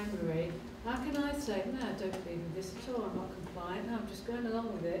 primary, how can I say, no, I don't believe in this at all, I'm not compliant, no, I'm just going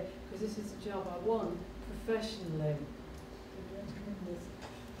along with it because this is the job I want professionally?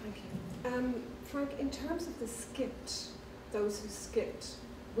 Thank you. Frank, in terms of the skipped, those who skipped,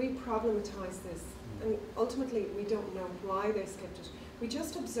 we problematise this, and ultimately we don't know why they skipped it. We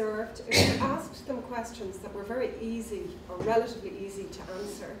just observed, if we asked them questions that were very easy or relatively easy to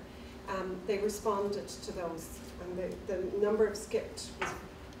answer, they responded to those, and the number of skipped was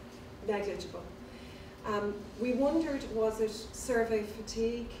negligible. We wondered, was it survey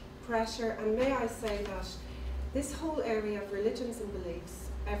fatigue, pressure, and may I say that this whole area of religions and beliefs,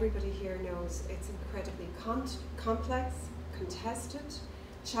 everybody here knows it's incredibly complex, contested,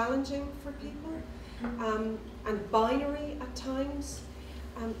 challenging for people, and binary at times.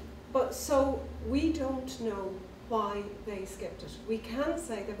 But so we don't know why they skipped it. We can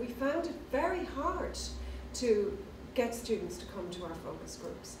say that we found it very hard to get students to come to our focus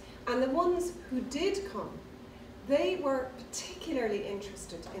groups. And the ones who did come, they were particularly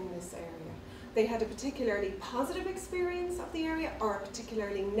interested in this area. They had a particularly positive experience of the area or a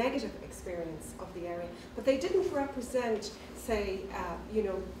particularly negative experience of the area. But they didn't represent, say, you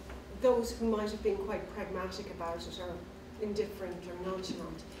know, those who might have been quite pragmatic about it or indifferent or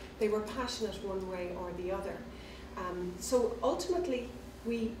nonchalant. They were passionate one way or the other. So ultimately,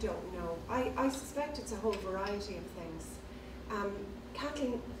 we don't know. I suspect it's a whole variety of things.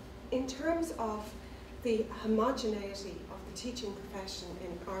 Kathleen, in terms of the homogeneity of the teaching profession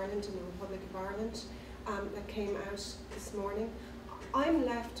in Ireland, in the Republic of Ireland, that came out this morning, I'm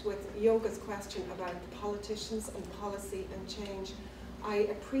left with Yoga's question about politicians and policy and change. I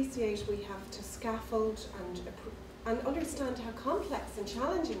appreciate we have to scaffold and understand how complex and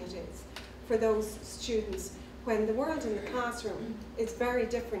challenging it is for those students when the world in the classroom is very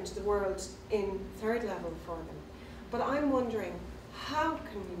different to the world in third level for them. But I'm wondering, how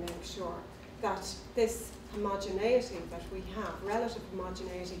can we make sure that this homogeneity that we have, relative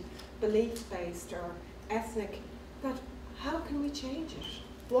homogeneity, belief-based or ethnic, that how can we change it?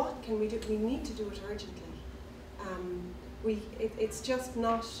 what can we do? We need to do it urgently. It's just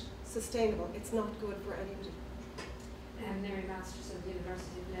not sustainable. It's not good for anybody. Mary Masters of the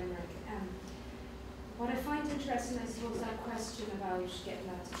University of Limerick. What I find interesting, I suppose, that question about getting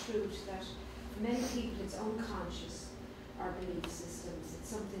at the truth, that for many people it's unconscious, our belief systems. It's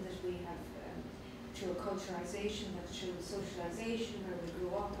something that we have through acculturization, that through socialization, where we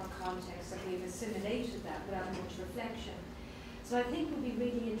grew up, our context, that we've assimilated that without much reflection. So I think it would be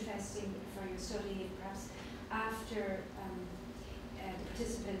really interesting for your study, if perhaps after the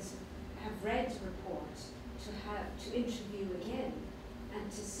participants have read the report, to interview again and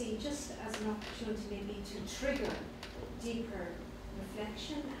to see, just as an opportunity maybe to trigger deeper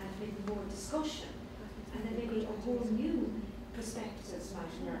reflection and maybe more discussion, and then maybe a whole new perspectives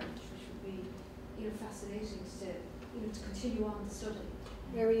might emerge, which would be fascinating to continue on the study.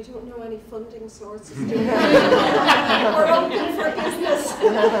 Mary, you don't know any funding sources, do you? We're open for business.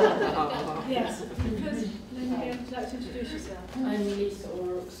 Yes. Would you like to introduce yourself? I'm Lisa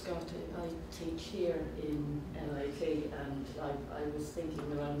O'Rourke-Scott. I teach here in NIT, and I was thinking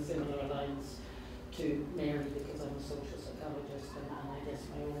along similar lines to Mary, because I'm a social psychologist, and I guess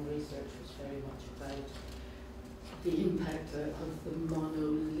my own research was very much about the impact of the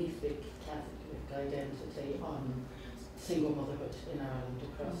monolithic Catholic identity on single motherhood in Ireland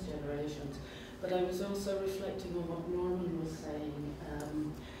across generations. But I was also reflecting on what Norman was saying.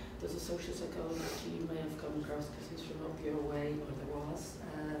 There's a social psychologist you may have come across because he's from up your way, or there was,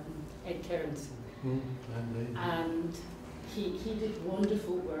 Ed Kearns. And he did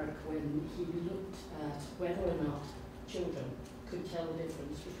wonderful work when he looked at whether or not children could tell the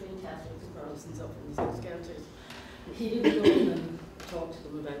difference between Catholics and Protestants up in the Six Counties. He didn't go in and talk to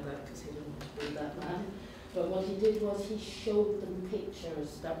them about that because he didn't want to be that man. But what he did was he showed them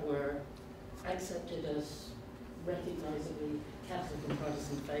pictures that were accepted as recognisably Catholic and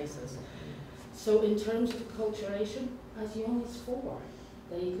Protestant faces. So in terms of acculturation, as young as 4,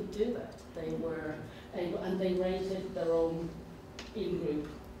 they could do that. They were able, and they rated their own in-group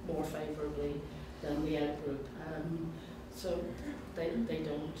more favourably than the out-group. So they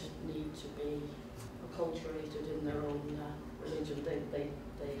don't need to be acculturated in their own religion.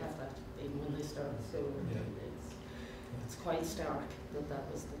 They have that even when they start school. Yeah. It's quite stark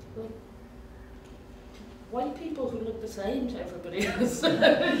that was the thing. White people who look the same to everybody else. So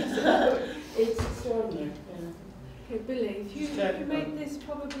it's extraordinary. Okay, Billy, if you make this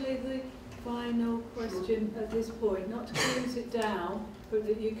probably the final question at this point, not to close it down, but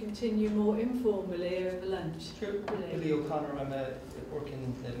that you continue more informally over lunch. Sure. Billy O'Connor, I work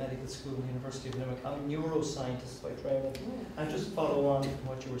in the medical school at the University of Limerick. I'm a neuroscientist by training. And just follow on from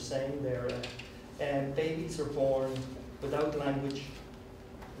what you were saying there. Babies are born without language,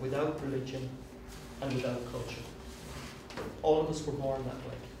 without religion, and without culture. All of us were born that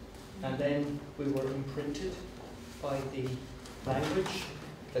way. And then we were imprinted by the language,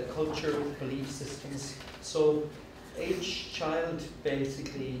 the culture, belief systems. So each child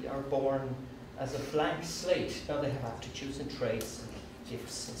basically are born as a blank slate. Now they have aptitudes and traits and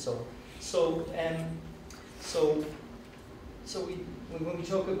gifts and so on. So when we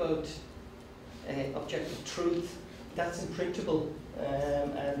talk about objective truth, that's imprintable,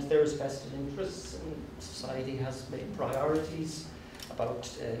 and there's vested interests, and society has made priorities about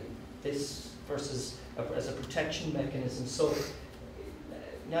this versus as a protection mechanism. So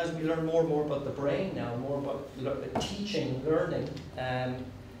now as we learn more and more about the brain now, more about teaching, learning,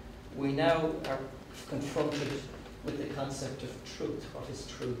 we now are confronted with the concept of truth. What is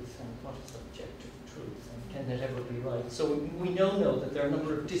truth and what is objective truth, and can it ever be right? So we know now that there are a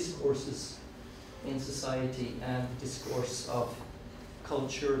number of discourses in society, and the discourse of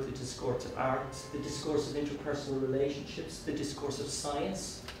culture, the discourse of art, the discourse of interpersonal relationships, the discourse of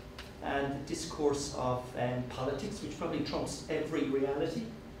science, and the discourse of politics, which probably trumps every reality,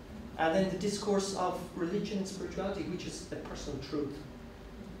 and then the discourse of religion and spirituality, which is the personal truth.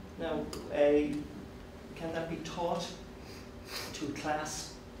 Now, can that be taught to a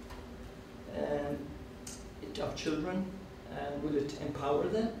class of children, and will it empower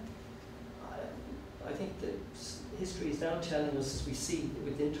them? I think that history is now telling us, as we see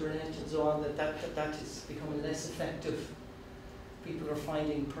with the internet and so on, that is becoming less effective. People are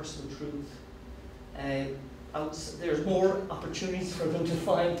finding personal truth. There's more opportunities for them to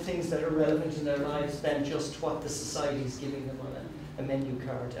find things that are relevant in their lives than just what the society is giving them on a menu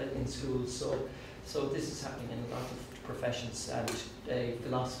card in schools. So this is happening in a lot of professions, and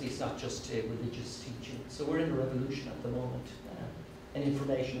philosophy is not just religious teaching. So we're in a revolution at the moment, an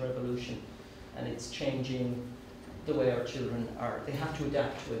information revolution. And it's changing the way our children are. They have to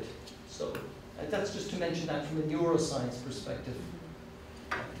adapt to it. So that's just to mention that from a neuroscience perspective.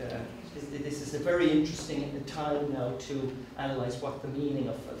 this is a very interesting time now to analyse what the meaning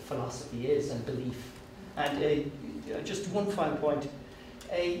of philosophy is and belief. And just one final point.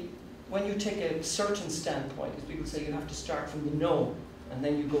 When you take a certain standpoint, as people say, you have to start from the known, and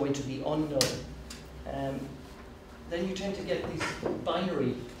then you go into the unknown. Then you tend to get these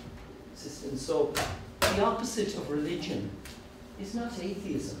binary systems. So the opposite of religion is not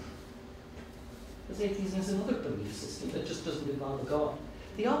atheism. Because atheism is another belief system that just doesn't involve a God.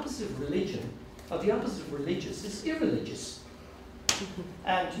 The opposite of religion, or the opposite of religious, is irreligious.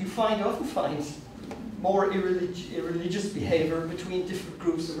 And you often find more irreligious behaviour between different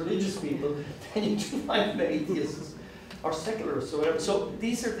groups of religious people than you do find in atheists or secularists or whatever. So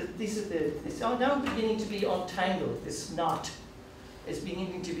these are now beginning to be untangled. This knot is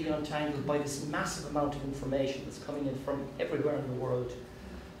beginning to be untangled by this massive amount of information that's coming in from everywhere in the world,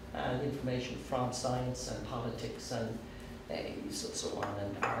 and information from science and politics and so on,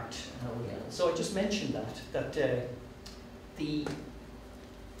 and art. So I just mentioned that the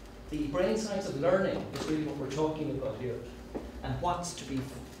brain science of learning is really what we're talking about here, and what is to be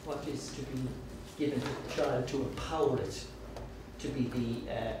given to the child to empower it to be the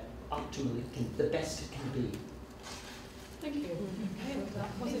optimal, the best it can be. Thank you.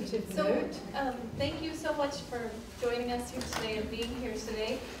 Okay. So, thank you so much for joining us here today and being here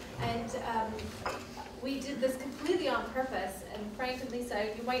today. And we did this completely on purpose. And Frank and Lisa,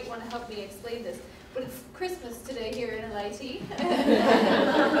 you might want to help me explain this. But it's Christmas today here in LIT. And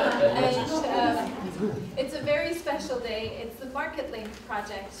it's a very special day. It's the Market Link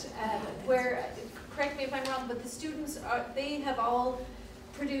project, where, correct me if I'm wrong, but the students they have all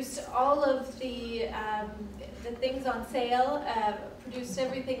produced all of the things on sale, produced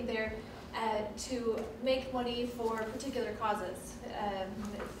everything there to make money for particular causes,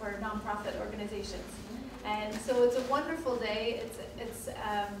 for non-profit organizations. And so it's a wonderful day. It's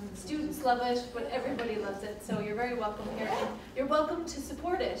students love it, but everybody loves it. So you're very welcome here. And you're welcome to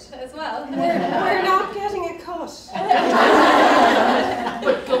support it as well. We're not getting a cut.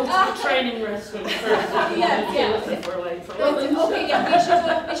 But go to the training restaurant first. Okay,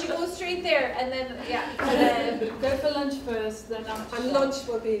 yeah, we should go straight there, and then go for lunch first, then after. And lunch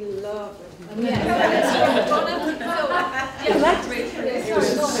will be lovely. Is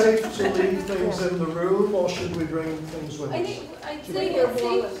it safe to leave things in the room, or should we bring things with us? I'd say it's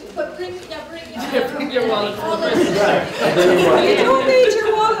safe, but bring your wallet. You don't need your